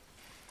 phosphate.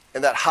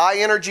 And that high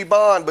energy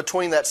bond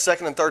between that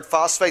second and third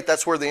phosphate,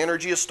 that's where the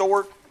energy is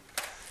stored.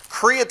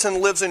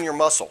 Creatine lives in your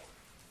muscle.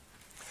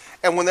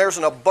 And when there's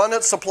an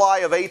abundant supply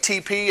of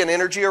ATP and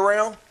energy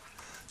around,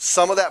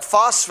 some of that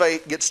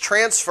phosphate gets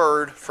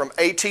transferred from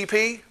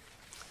ATP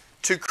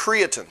to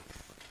creatine.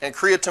 And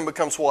creatine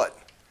becomes what?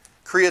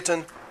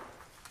 Creatine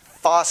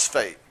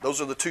phosphate.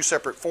 Those are the 2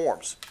 separate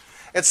forms.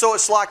 And so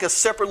it's like a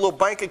separate little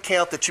bank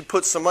account that you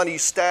put some money, you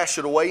stash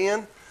it away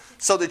in,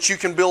 so that you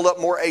can build up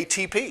more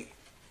ATP.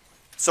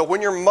 So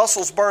when your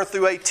muscles burn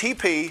through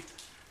ATP,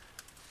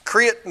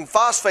 creatine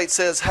phosphate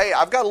says, hey,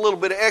 I've got a little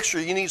bit of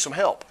extra, you need some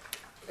help.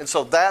 And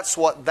so that's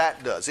what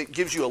that does. It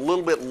gives you a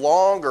little bit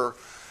longer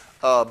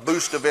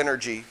boost of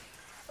energy,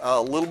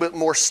 a little bit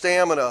more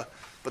stamina,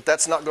 but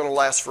that's not going to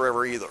last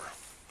forever either.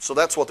 So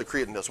that's what the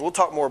creatine does. We'll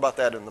talk more about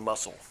that in the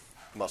muscle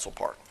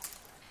part.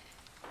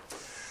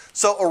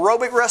 So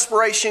aerobic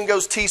respiration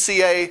goes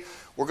TCA.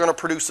 We're going to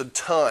produce a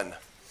ton.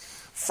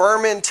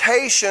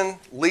 Fermentation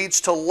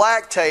leads to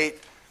lactate,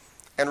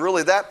 and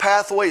really that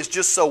pathway is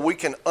just so we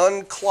can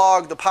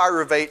unclog the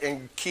pyruvate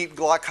and keep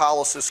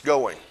glycolysis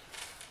going.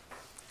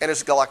 And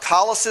as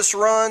glycolysis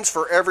runs,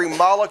 for every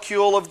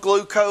molecule of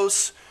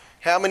glucose,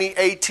 how many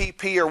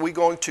ATP are we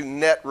going to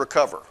net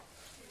recover?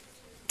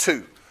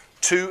 2.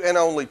 2 and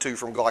only 2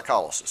 from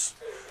glycolysis,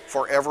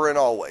 forever and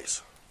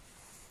always.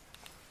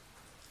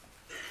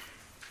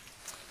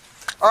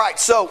 All right,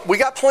 so we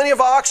got plenty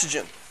of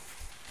oxygen.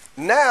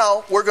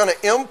 Now we're going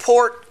to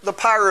import the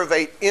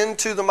pyruvate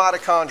into the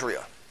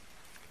mitochondria.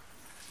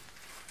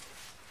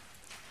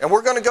 And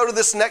we're going to go to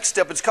this next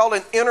step. It's called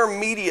an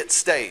intermediate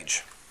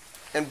stage.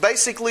 And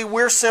basically,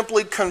 we're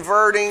simply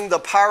converting the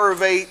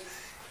pyruvate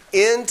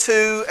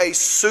into a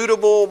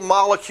suitable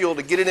molecule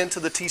to get it into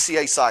the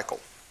TCA cycle.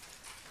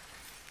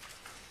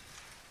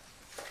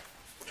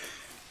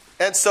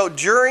 And so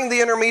during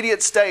the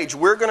intermediate stage,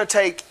 we're going to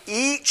take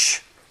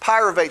each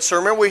pyruvate. So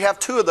remember, we have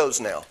 2 of those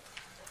now.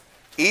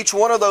 Each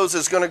one of those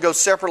is going to go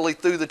separately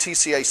through the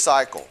TCA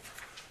cycle.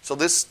 So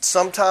this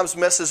sometimes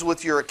messes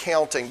with your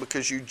accounting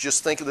because you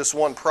just think of this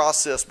one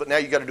process, but now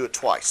you've got to do it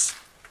twice.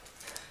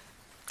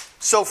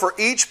 So for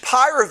each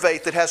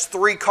pyruvate that has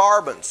 3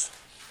 carbons,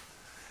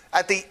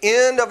 at the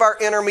end of our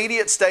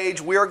intermediate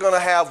stage, we are going to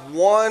have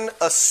 1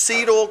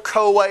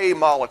 acetyl-CoA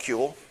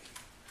molecule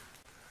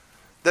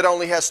that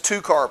only has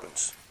 2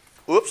 carbons.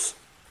 Oops,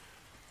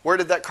 where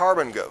did that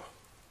carbon go?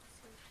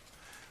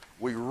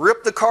 We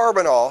ripped the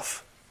carbon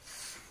off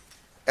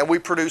and we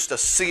produced a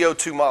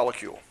CO2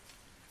 molecule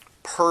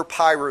per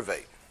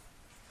pyruvate.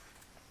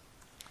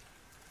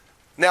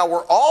 Now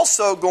we're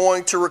also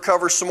going to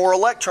recover some more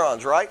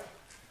electrons, right?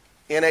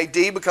 NAD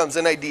becomes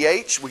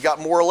NADH. We got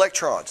more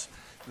electrons.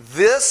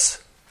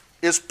 This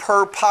is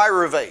per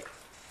pyruvate.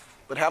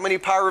 But how many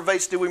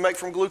pyruvates do we make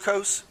from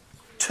glucose?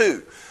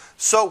 2.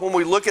 So when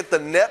we look at the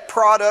net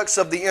products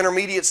of the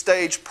intermediate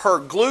stage per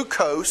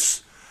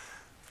glucose,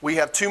 we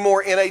have 2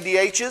 more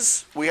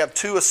NADHs. We have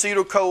 2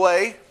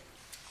 acetyl-CoA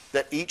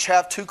that each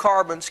have 2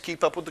 carbons.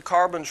 Keep up with the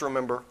carbons,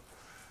 remember.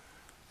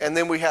 And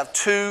then we have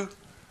 2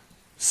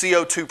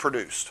 CO2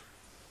 produced.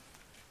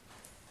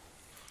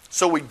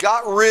 So we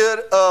got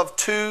rid of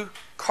 2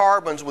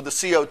 carbons with the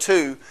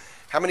CO2.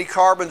 How many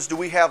carbons do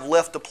we have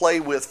left to play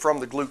with from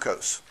the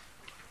glucose?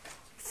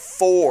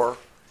 4.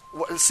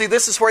 See,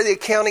 this is where the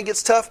accounting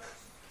gets tough,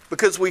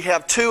 because we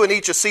have 2 in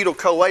each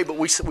acetyl-CoA, but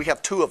we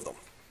have 2 of them.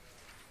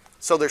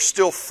 So there's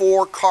still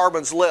 4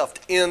 carbons left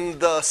in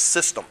the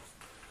system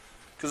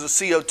because the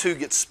CO2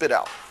 gets spit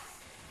out.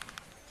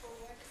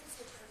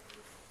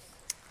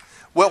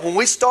 Well, when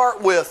we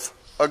start with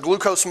a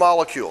glucose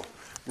molecule,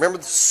 remember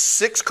the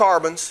 6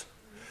 carbons,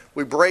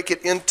 we break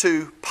it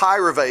into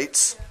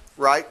pyruvates,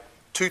 right?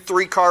 2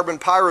 3-carbon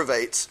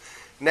pyruvates.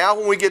 Now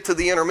when we get to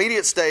the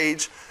intermediate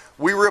stage,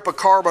 we rip a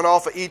carbon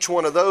off of each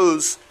one of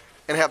those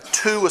and have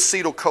 2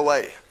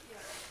 acetyl-CoA.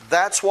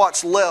 That's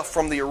what's left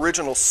from the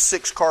original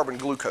 6-carbon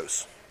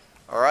glucose.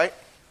 All right?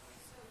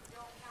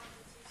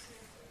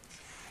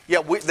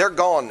 Yeah, they're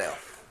gone now.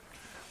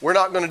 We're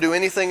not going to do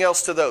anything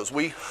else to those.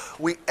 We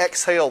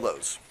exhale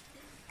those.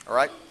 All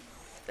right?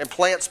 And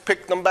plants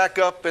pick them back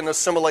up and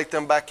assimilate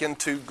them back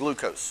into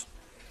glucose.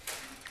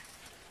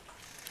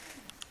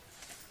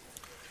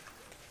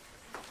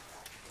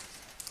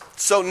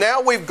 So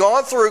now we've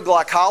gone through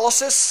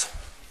glycolysis.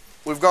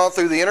 We've gone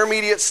through the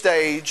intermediate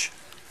stage.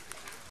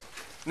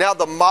 Now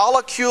the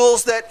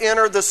molecules that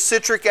enter the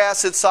citric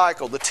acid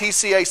cycle, the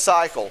TCA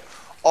cycle,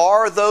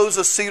 are those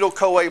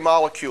acetyl-CoA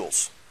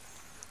molecules,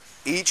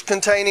 each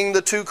containing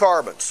the 2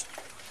 carbons.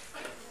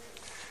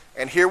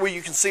 And here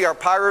you can see our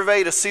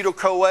pyruvate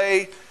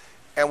acetyl-CoA,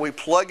 and we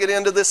plug it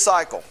into this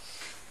cycle.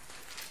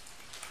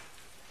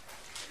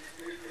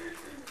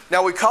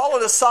 Now we call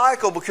it a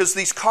cycle because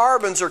these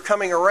carbons are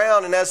coming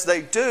around, and as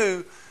they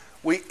do,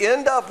 we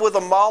end up with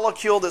a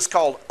molecule that's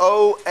called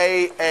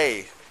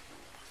OAA.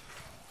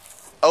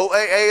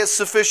 OAA is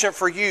sufficient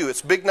for you.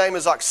 Its big name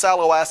is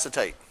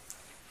oxaloacetate.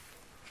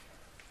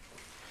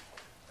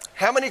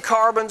 How many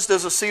carbons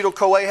does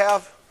acetyl-CoA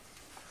have?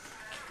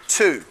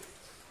 2.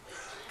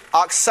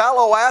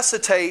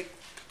 Oxaloacetate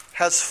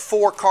has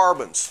 4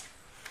 carbons.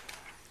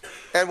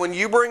 And when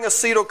you bring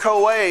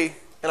acetyl-CoA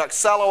and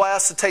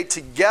oxaloacetate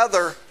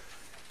together,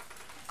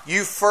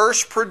 you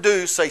first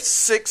produce a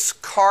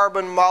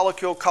 6-carbon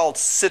molecule called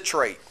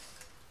citrate,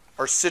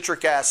 or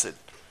citric acid.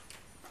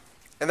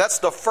 And that's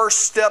the first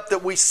step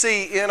that we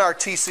see in our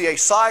TCA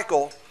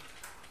cycle,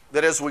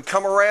 that as we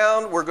come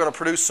around, we're going to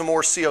produce some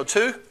more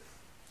CO2.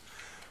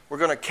 We're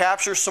going to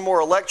capture some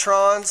more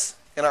electrons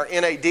in our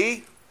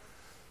NAD.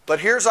 But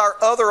here's our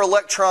other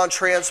electron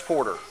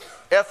transporter,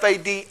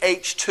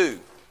 FADH2.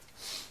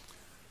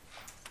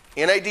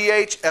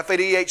 NADH,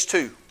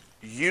 FADH2.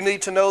 You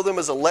need to know them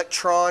as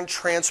electron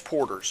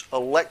transporters,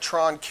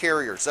 electron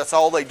carriers. That's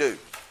all they do.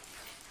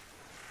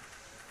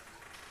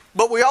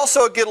 But we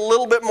also get a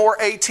little bit more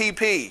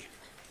ATP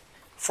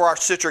for our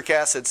citric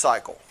acid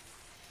cycle.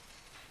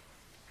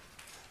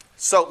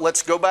 So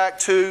let's go back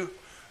to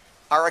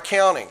our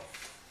accounting.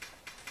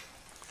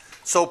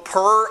 So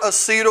per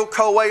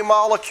acetyl-CoA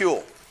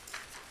molecule,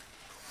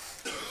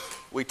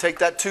 we take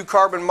that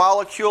 2-carbon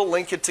molecule,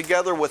 link it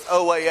together with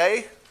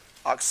OAA,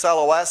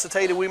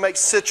 oxaloacetate, and we make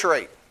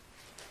citrate.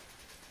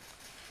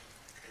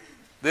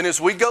 Then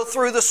as we go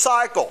through the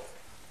cycle,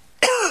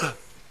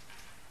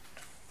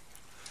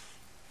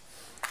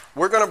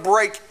 we're going to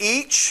break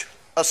each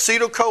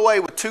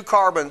acetyl-CoA with 2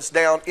 carbons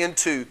down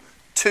into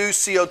 2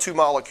 CO2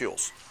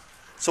 molecules.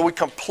 So we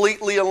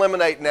completely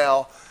eliminate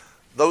now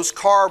those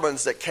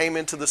carbons that came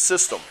into the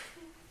system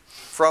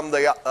from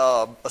the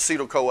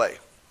acetyl-CoA.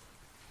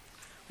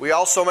 We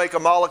also make a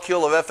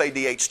molecule of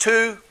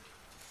FADH2,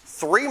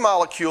 3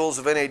 molecules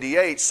of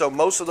NADH, so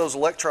most of those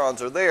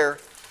electrons are there,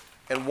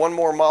 and 1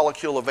 more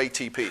molecule of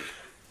ATP.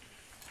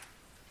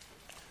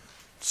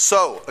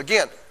 So,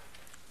 again,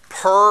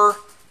 per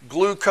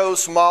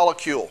glucose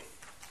molecule,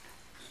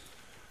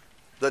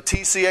 the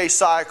TCA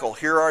cycle,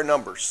 here are our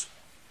numbers.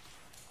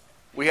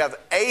 We have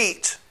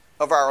 8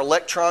 of our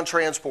electron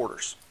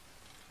transporters.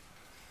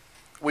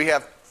 We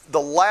have the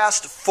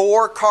last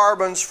 4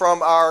 carbons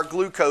from our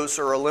glucose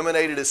are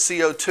eliminated as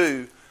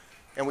CO2,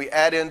 and we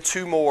add in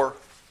 2 more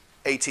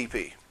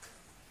ATP.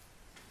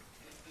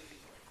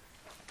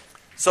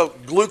 So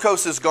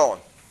glucose is gone.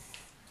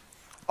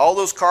 All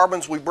those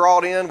carbons we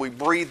brought in, we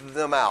breathed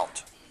them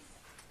out.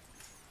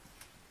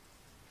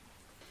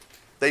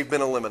 They've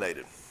been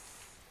eliminated.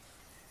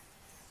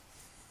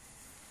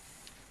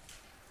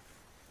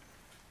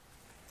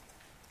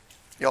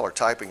 Y'all are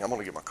typing. I'm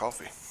going to get my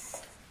coffee.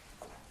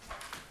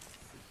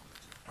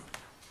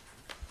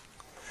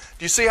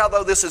 Do you see how,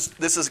 though, this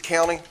is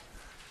accounting?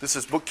 This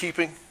is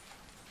bookkeeping?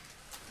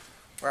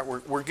 Right,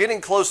 we're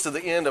getting close to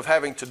the end of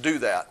having to do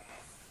that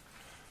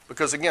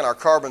because, again, our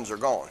carbons are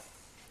gone.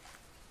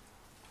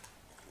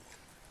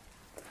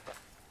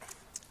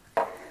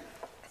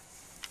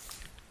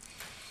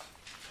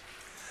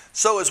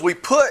 So as we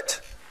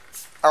put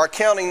our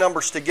accounting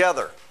numbers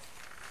together,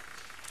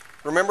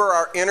 remember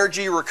our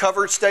energy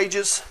recovered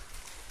stages,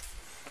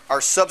 our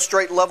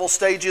substrate level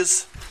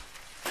stages,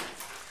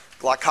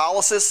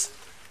 glycolysis,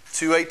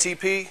 2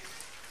 ATP,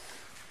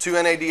 2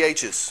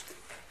 NADHs.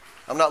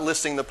 I'm not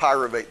listing the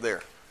pyruvate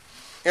there.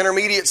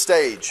 Intermediate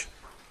stage,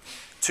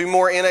 2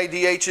 more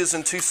NADHs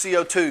and 2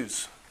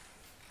 CO2s.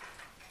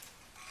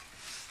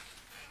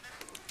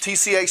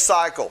 TCA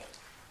cycle,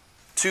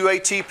 2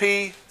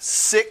 ATP,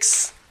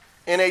 6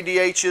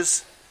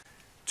 NADHs,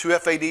 2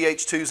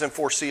 FADH2s, and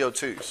 4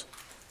 CO2s.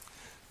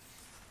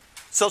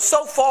 So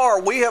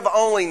far, we have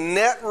only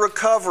net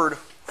recovered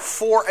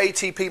 4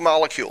 ATP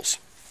molecules.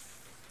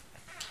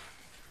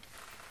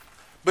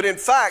 But in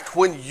fact,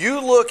 when you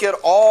look at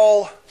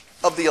all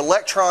of the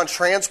electron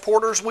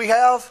transporters we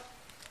have,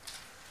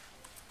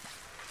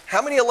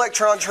 how many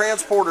electron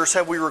transporters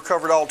have we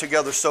recovered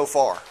altogether so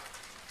far?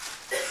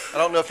 I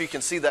don't know if you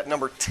can see that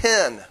number,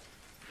 10.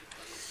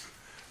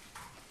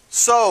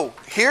 So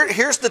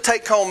here's the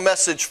take-home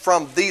message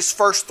from these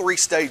first 3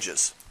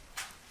 stages.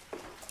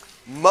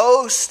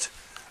 Most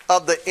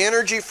of the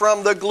energy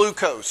from the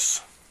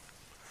glucose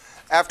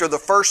after the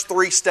first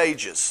 3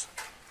 stages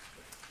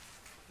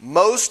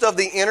Most of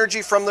the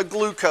energy from the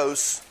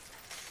glucose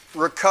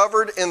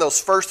recovered in those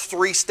first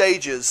 3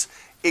 stages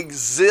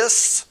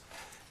exists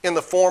in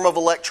the form of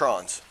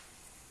electrons.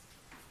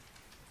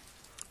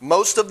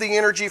 Most of the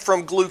energy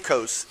from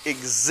glucose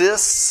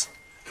exists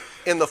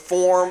in the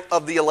form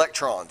of the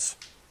electrons.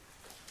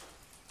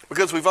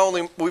 Because we've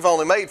only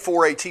made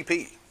 4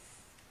 ATP.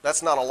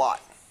 That's not a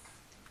lot.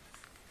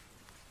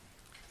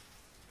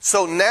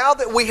 So now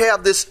that we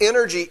have this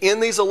energy in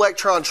these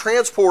electron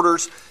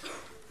transporters,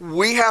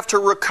 we have to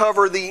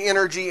recover the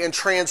energy and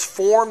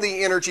transform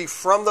the energy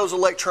from those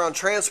electron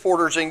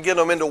transporters and get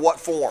them into what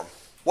form?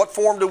 What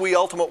form do we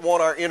ultimately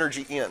want our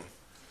energy in?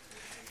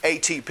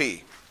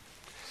 ATP.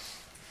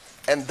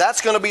 And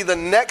that's going to be the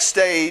next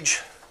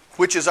stage,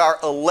 which is our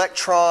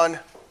electron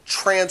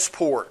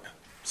transport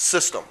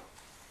system.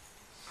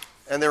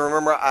 And then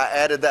remember, I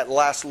added that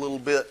last little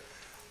bit,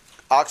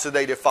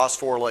 oxidative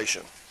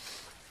phosphorylation.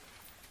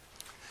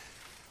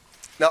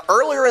 Now,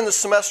 earlier in the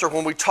semester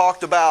when we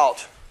talked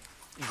about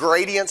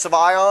gradients of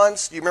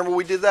ions, do you remember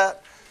we did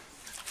that?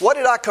 What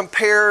did I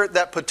compare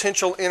that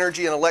potential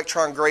energy and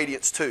electron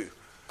gradients to?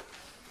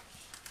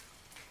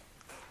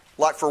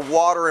 Like for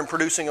water and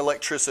producing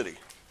electricity.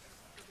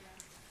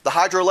 The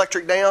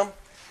hydroelectric dam?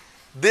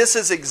 This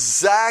is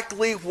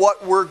exactly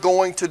what we're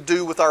going to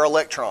do with our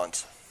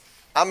electrons.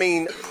 I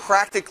mean,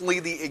 practically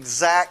the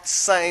exact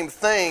same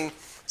thing,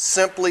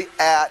 simply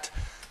at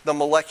the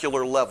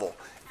molecular level.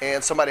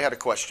 And somebody had a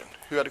question.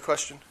 Who had a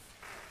question?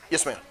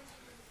 Yes, ma'am.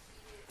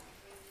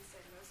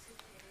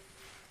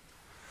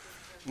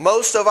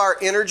 Most of our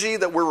energy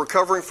that we're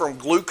recovering from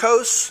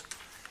glucose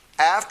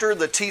after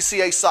the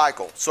TCA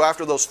cycle, so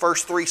after those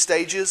first 3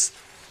 stages,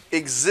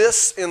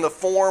 exists in the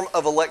form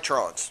of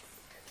electrons.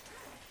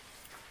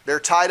 They're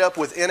tied up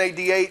with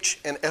NADH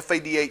and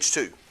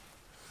FADH2.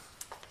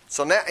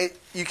 So now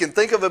you can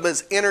think of them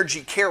as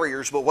energy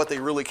carriers, but what they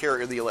really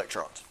carry are the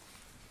electrons.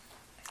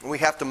 And we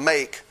have to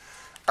make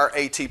our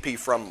ATP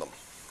from them.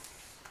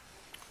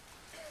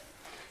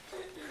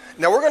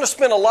 Now we're going to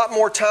spend a lot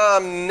more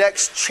time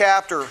next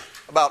chapter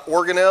about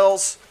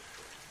organelles,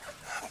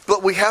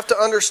 but we have to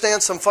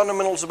understand some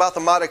fundamentals about the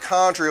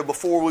mitochondria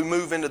before we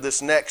move into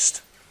this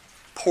next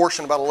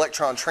portion about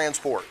electron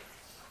transport.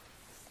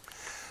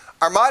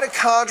 Our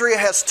mitochondria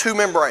has 2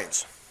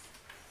 membranes.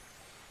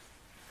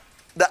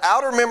 The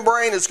outer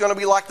membrane is going to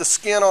be like the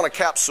skin on a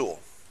capsule.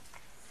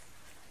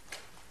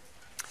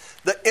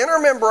 The inner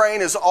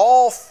membrane is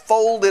all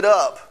folded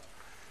up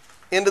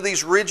into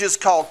these ridges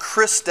called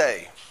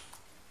cristae.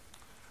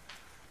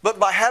 But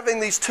by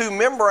having these 2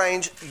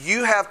 membranes,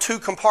 you have 2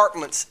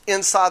 compartments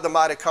inside the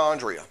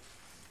mitochondria.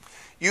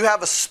 You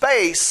have a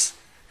space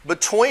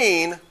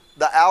between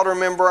the outer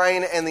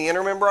membrane and the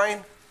inner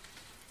membrane.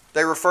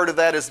 They refer to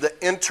that as the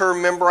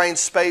intermembrane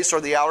space or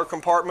the outer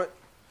compartment.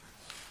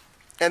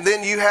 And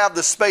then you have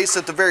the space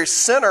at the very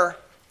center,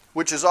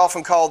 which is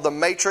often called the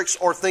matrix,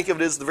 or think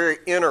of it as the very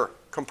inner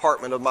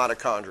compartment of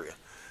mitochondria.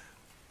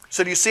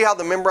 So do you see how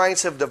the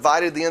membranes have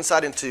divided the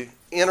inside into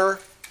inner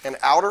and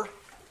outer?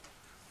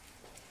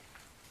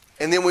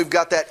 And then we've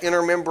got that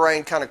inner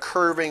membrane kind of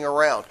curving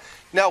around.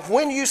 Now,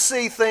 when you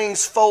see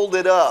things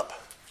folded up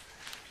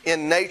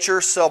in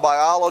nature, cell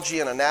biology,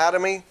 and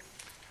anatomy,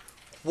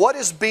 what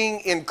is being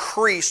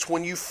increased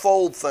when you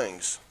fold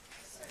things?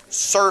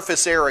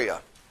 Surface area.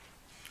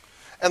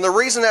 And the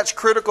reason that's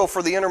critical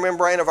for the inner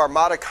membrane of our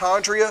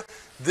mitochondria,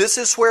 this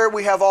is where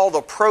we have all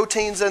the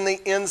proteins and the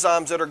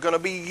enzymes that are going to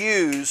be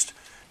used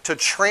to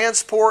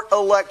transport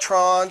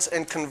electrons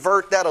and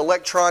convert that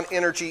electron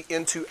energy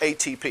into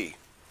ATP.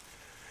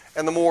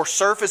 And the more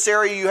surface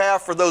area you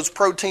have for those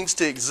proteins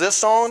to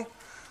exist on,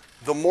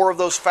 the more of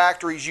those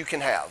factories you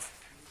can have.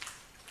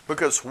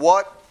 Because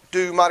what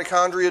do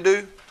mitochondria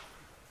do?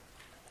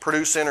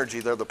 Produce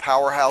energy. They're the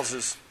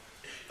powerhouses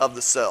of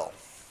the cell.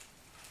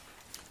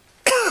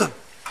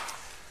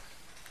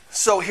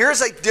 So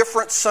here's a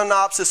different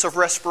synopsis of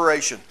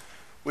respiration.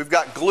 We've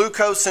got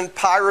glucose and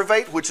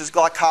pyruvate, which is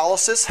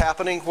glycolysis,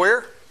 happening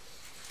where?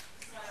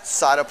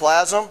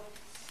 Cytoplasm.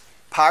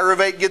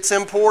 Pyruvate gets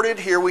imported.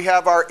 Here we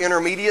have our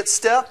intermediate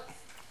step,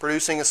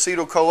 producing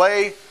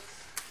acetyl-CoA.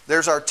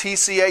 There's our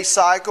TCA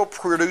cycle,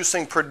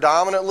 producing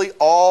predominantly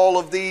all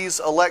of these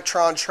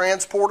electron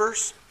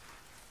transporters.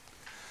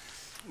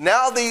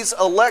 Now these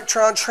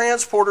electron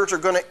transporters are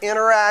going to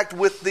interact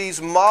with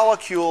these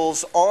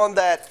molecules on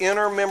that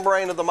inner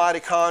membrane of the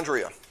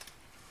mitochondria.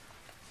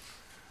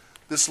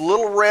 This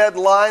little red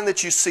line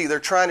that you see, they're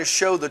trying to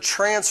show the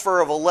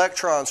transfer of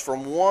electrons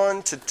from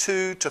 1 to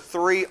 2 to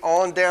 3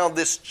 on down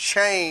this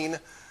chain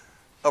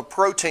of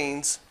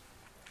proteins.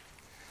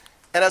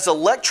 And as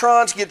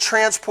electrons get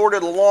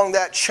transported along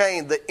that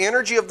chain, the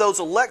energy of those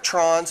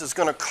electrons is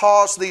going to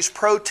cause these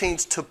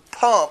proteins to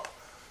pump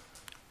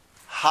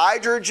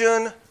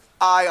hydrogen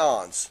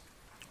ions,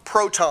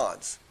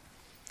 protons,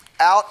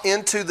 out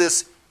into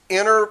this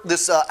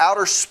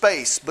outer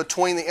space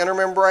between the inner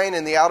membrane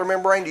and the outer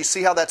membrane. Do you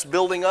see how that's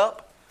building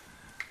up?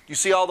 Do you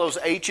see all those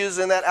H's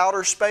in that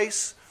outer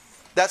space?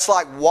 That's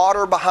like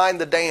water behind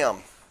the dam.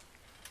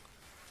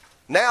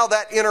 Now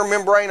that inner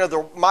membrane of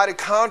the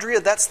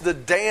mitochondria, that's the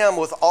dam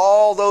with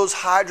all those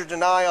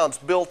hydrogen ions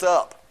built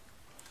up.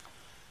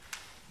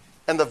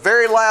 And the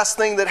very last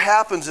thing that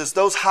happens is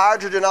those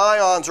hydrogen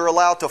ions are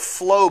allowed to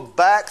flow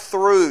back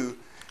through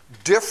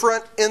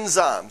different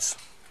enzymes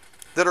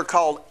that are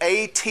called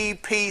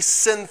ATP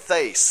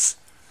synthase.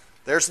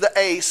 There's the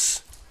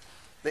ACE,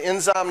 the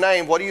enzyme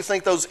name. What do you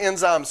think those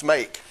enzymes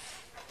make?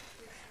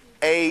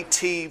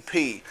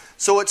 ATP.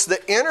 So it's the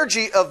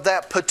energy of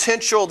that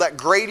potential, that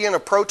gradient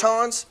of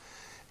protons,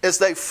 as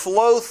they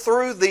flow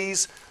through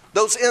these,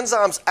 those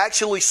enzymes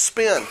actually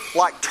spin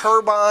like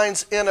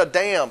turbines in a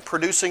dam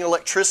producing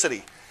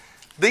electricity.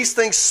 These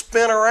things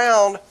spin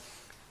around.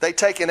 They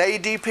take an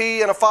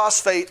ADP and a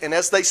phosphate, and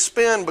as they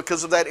spin,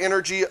 because of that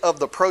energy of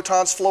the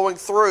protons flowing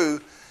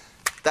through,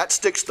 that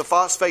sticks the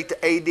phosphate to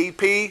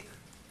ADP,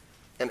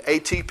 and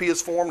ATP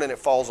is formed and it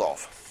falls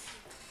off.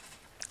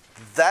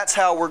 That's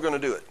how we're going to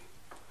do it.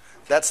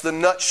 That's the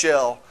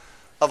nutshell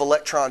of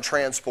electron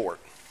transport.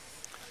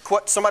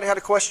 Somebody had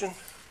a question?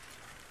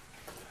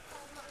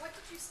 What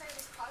did you say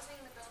was causing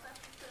the buildup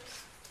of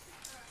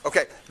those?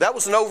 Okay, that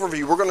was an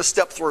overview. We're going to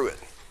step through it.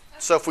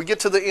 So if we get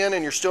to the end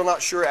and you're still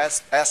not sure,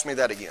 ask me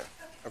that again.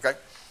 Okay?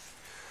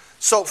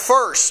 So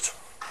first,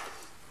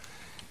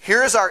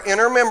 here's our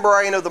inner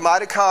membrane of the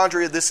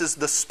mitochondria. This is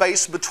the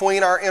space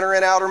between our inner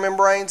and outer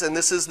membranes, and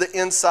this is the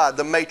inside,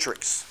 the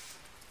matrix.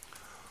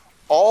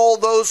 All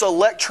those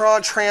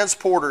electron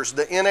transporters,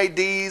 the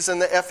NADs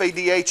and the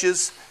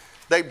FADHs,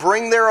 they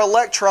bring their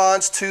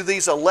electrons to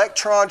these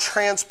electron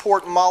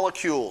transport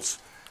molecules.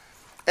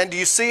 And do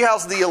you see how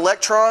the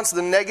electrons,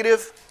 the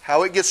negative,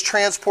 how it gets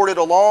transported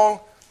along?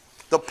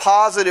 The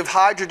positive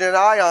hydrogen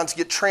ions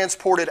get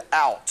transported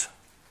out.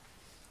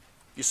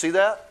 You see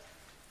that?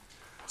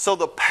 So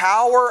the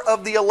power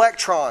of the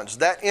electrons,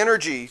 that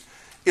energy,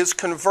 is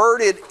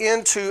converted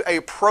into a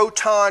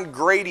proton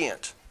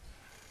gradient.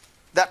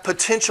 That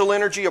potential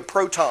energy of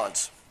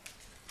protons.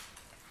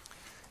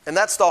 And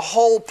that's the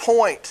whole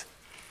point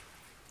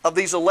of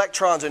these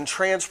electrons in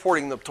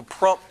transporting them, to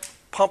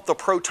pump the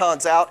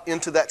protons out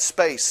into that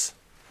space,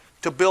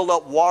 to build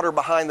up water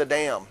behind the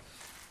dam.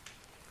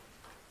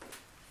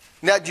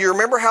 Now, do you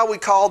remember how we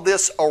called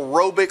this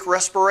aerobic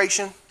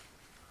respiration?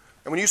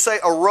 And when you say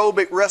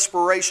aerobic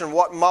respiration,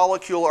 what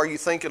molecule are you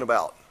thinking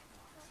about?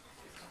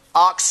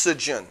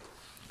 Oxygen.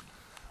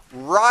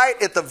 Right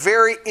at the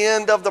very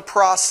end of the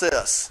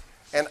process,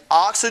 an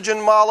oxygen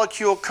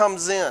molecule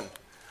comes in.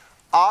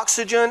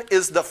 Oxygen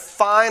is the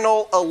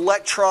final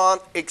electron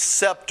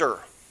acceptor.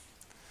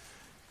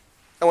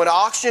 And when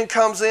oxygen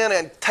comes in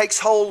and takes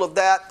hold of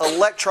that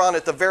electron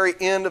at the very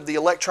end of the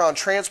electron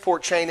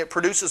transport chain, it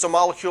produces a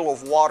molecule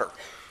of water.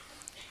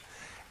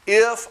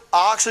 If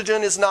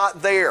oxygen is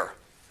not there,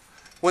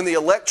 when the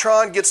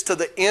electron gets to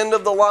the end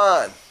of the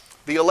line,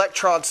 the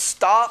electron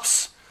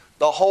stops,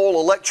 the whole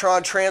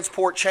electron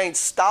transport chain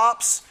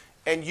stops,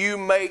 and you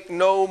make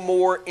no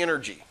more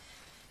energy.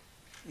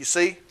 You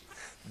see?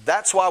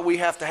 That's why we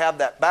have to have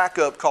that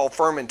backup called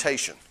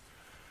fermentation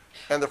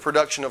and the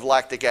production of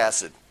lactic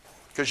acid.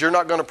 Because you're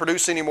not going to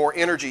produce any more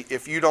energy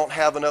if you don't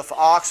have enough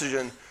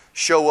oxygen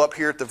show up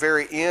here at the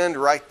very end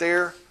right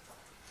there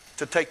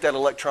to take that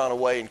electron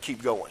away and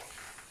keep going.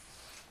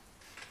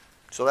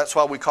 So that's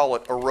why we call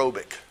it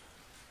aerobic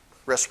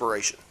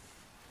respiration.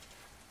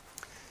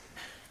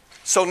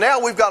 So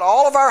now we've got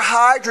all of our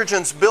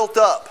hydrogens built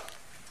up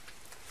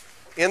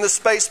in the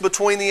space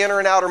between the inner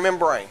and outer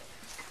membrane.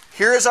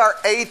 Here is our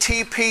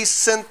ATP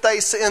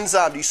synthase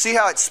enzyme. Do you see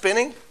how it's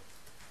spinning?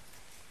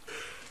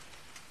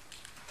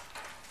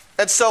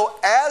 And so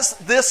as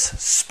this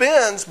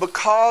spins,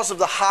 because of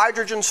the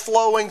hydrogens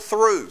flowing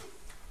through,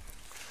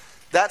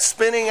 that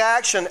spinning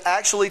action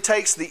actually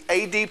takes the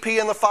ADP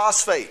and the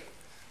phosphate,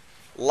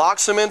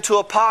 locks them into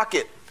a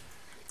pocket,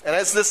 and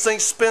as this thing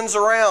spins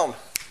around,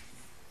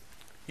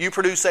 you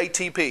produce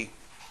ATP.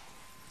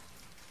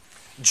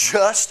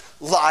 Just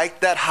like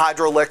that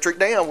hydroelectric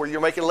dam where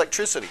you're making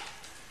electricity.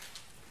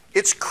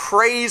 It's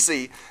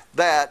crazy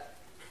that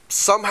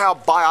somehow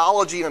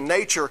biology and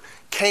nature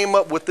came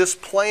up with this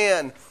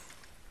plan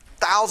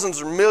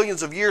thousands or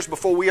millions of years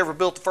before we ever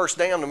built the first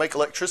dam to make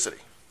electricity.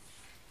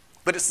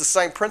 But it's the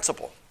same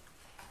principle.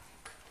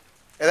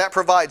 And that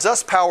provides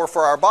us power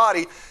for our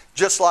body,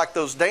 just like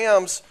those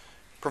dams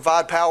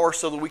provide power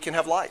so that we can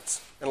have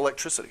lights and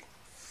electricity.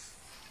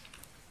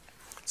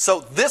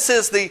 So this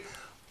is the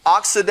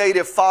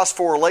oxidative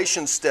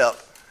phosphorylation step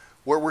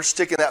where we're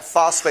sticking that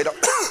phosphate on,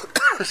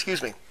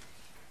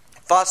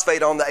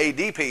 phosphate on the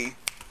ADP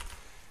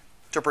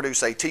to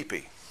produce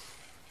ATP.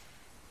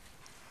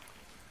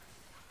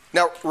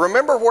 Now,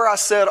 remember where I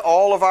said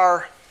all of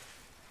our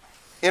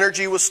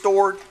energy was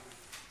stored?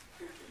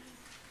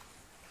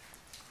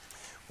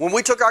 When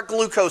we took our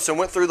glucose and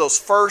went through those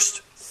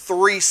first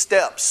 3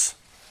 steps,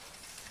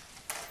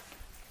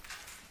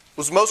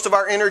 was most of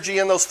our energy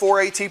in those 4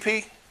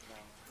 ATP?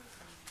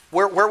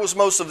 Where was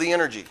most of the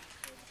energy?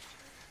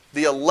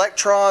 The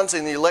electrons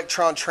and the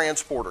electron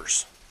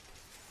transporters.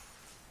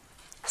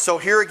 So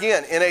here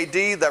again,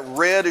 NAD, that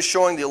red is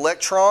showing the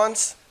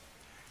electrons.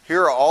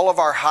 Here are all of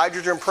our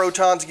hydrogen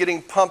protons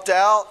getting pumped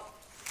out.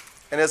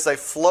 And as they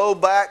flow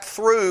back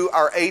through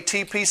our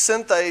ATP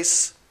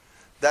synthase,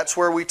 that's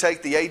where we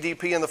take the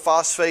ADP and the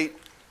phosphate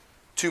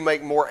to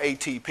make more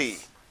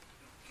ATP.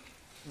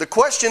 The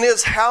question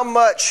is, how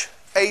much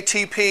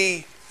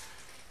ATP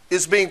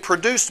is being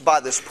produced by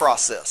this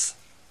process?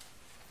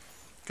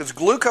 Because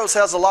glucose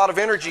has a lot of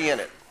energy in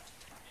it.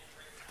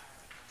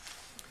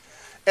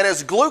 And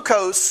as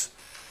glucose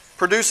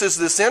produces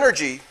this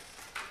energy,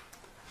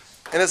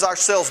 and as our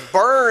cells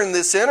burn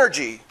this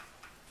energy,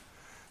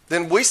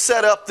 then we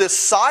set up this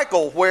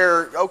cycle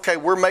where, okay,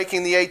 we're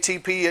making the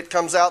ATP, it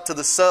comes out to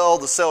the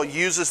cell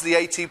uses the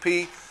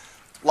ATP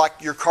like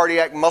your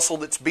cardiac muscle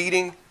that's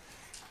beating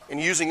and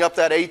using up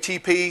that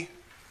ATP,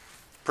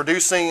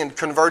 producing and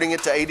converting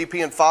it to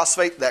ADP and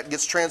phosphate, that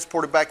gets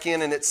transported back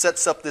in, and it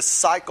sets up this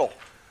cycle,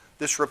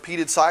 this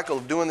repeated cycle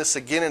of doing this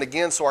again and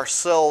again so our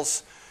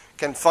cells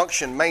can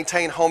function,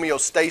 maintain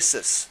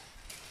homeostasis.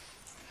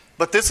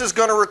 But this is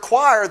going to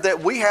require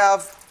that we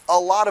have a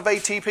lot of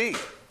ATP.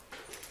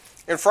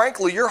 And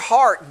frankly, your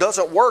heart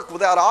doesn't work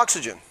without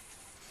oxygen.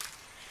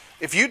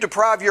 If you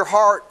deprive your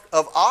heart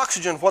of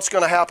oxygen, what's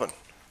going to happen?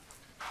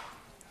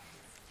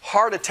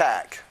 Heart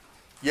attack.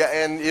 Yeah,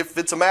 and if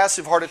it's a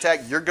massive heart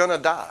attack, you're going to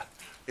die.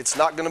 It's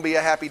not going to be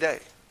a happy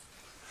day.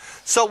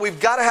 So we've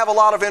got to have a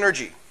lot of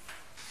energy.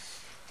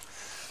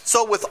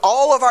 So with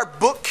all of our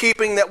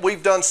bookkeeping that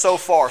we've done so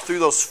far, through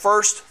those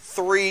first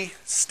 3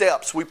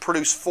 steps, we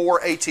produce 4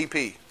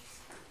 ATP.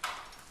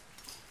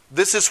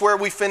 This is where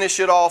we finish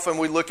it off and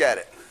we look at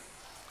it.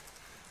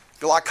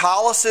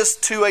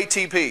 Glycolysis, 2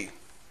 ATP.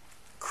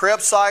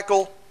 Krebs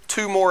cycle,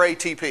 2 more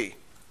ATP.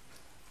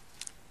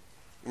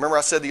 Remember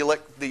I said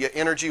the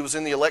energy was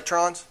in the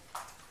electrons?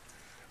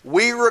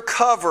 We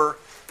recover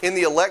in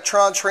the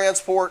electron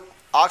transport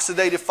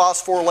oxidative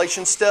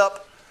phosphorylation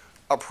step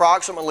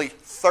approximately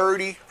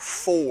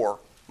 34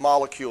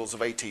 molecules of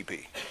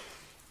ATP.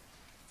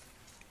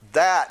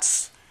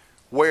 That's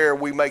where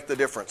we make the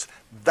difference.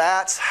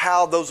 That's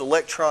how those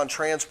electron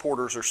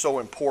transporters are so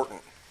important.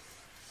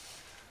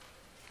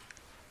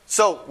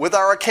 So, with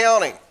our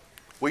accounting,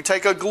 we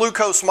take a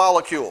glucose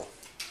molecule.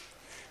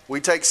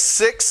 We take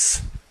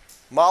 6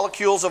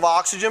 molecules of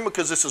oxygen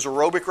because this is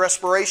aerobic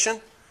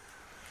respiration.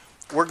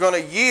 We're going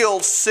to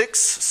yield 6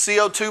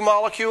 CO2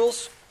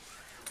 molecules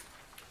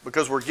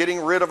because we're getting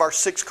rid of our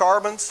 6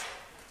 carbons.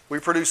 We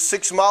produce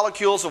 6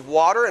 molecules of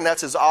water, and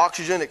that's as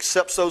oxygen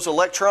accepts those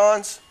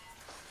electrons.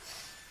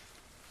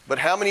 But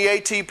how many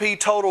ATP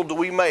total do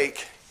we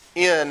make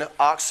in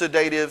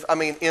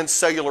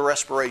cellular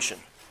respiration?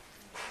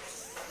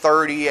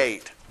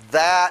 38.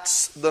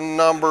 That's the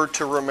number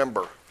to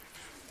remember.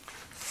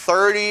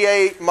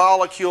 38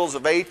 molecules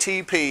of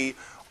ATP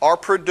are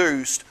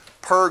produced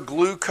per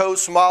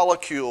glucose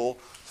molecule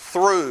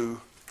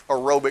through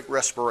aerobic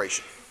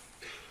respiration.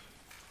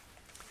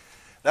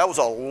 That was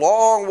a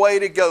long way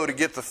to go to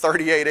get the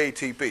 38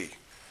 ATP.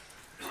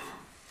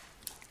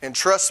 And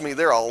trust me,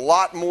 there are a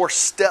lot more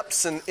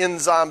steps and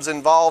enzymes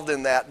involved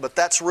in that, but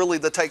that's really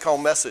the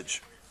take-home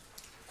message.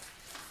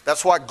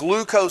 That's why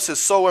glucose is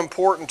so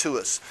important to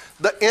us.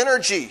 The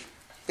energy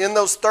in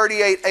those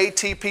 38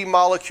 ATP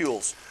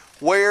molecules,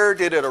 where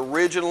did it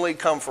originally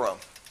come from?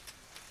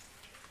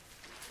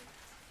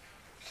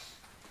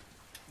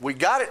 We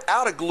got it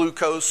out of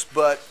glucose,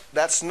 but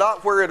that's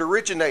not where it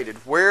originated.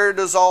 Where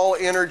does all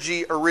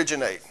energy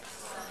originate?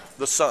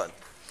 The sun.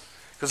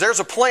 Because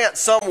there's a plant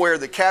somewhere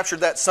that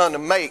captured that sun to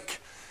make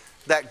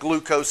that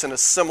glucose and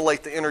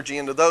assimilate the energy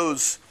into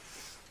those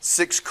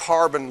 6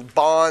 carbon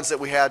bonds that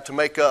we had to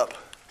make up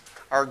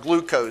our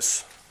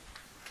glucose.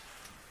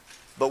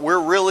 But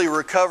we're really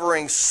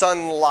recovering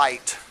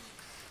sunlight,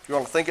 if you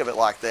want to think of it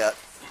like that,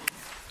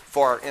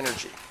 for our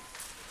energy.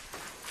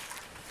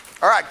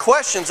 All right,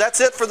 questions? That's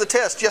it for the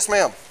test. Yes,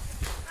 ma'am.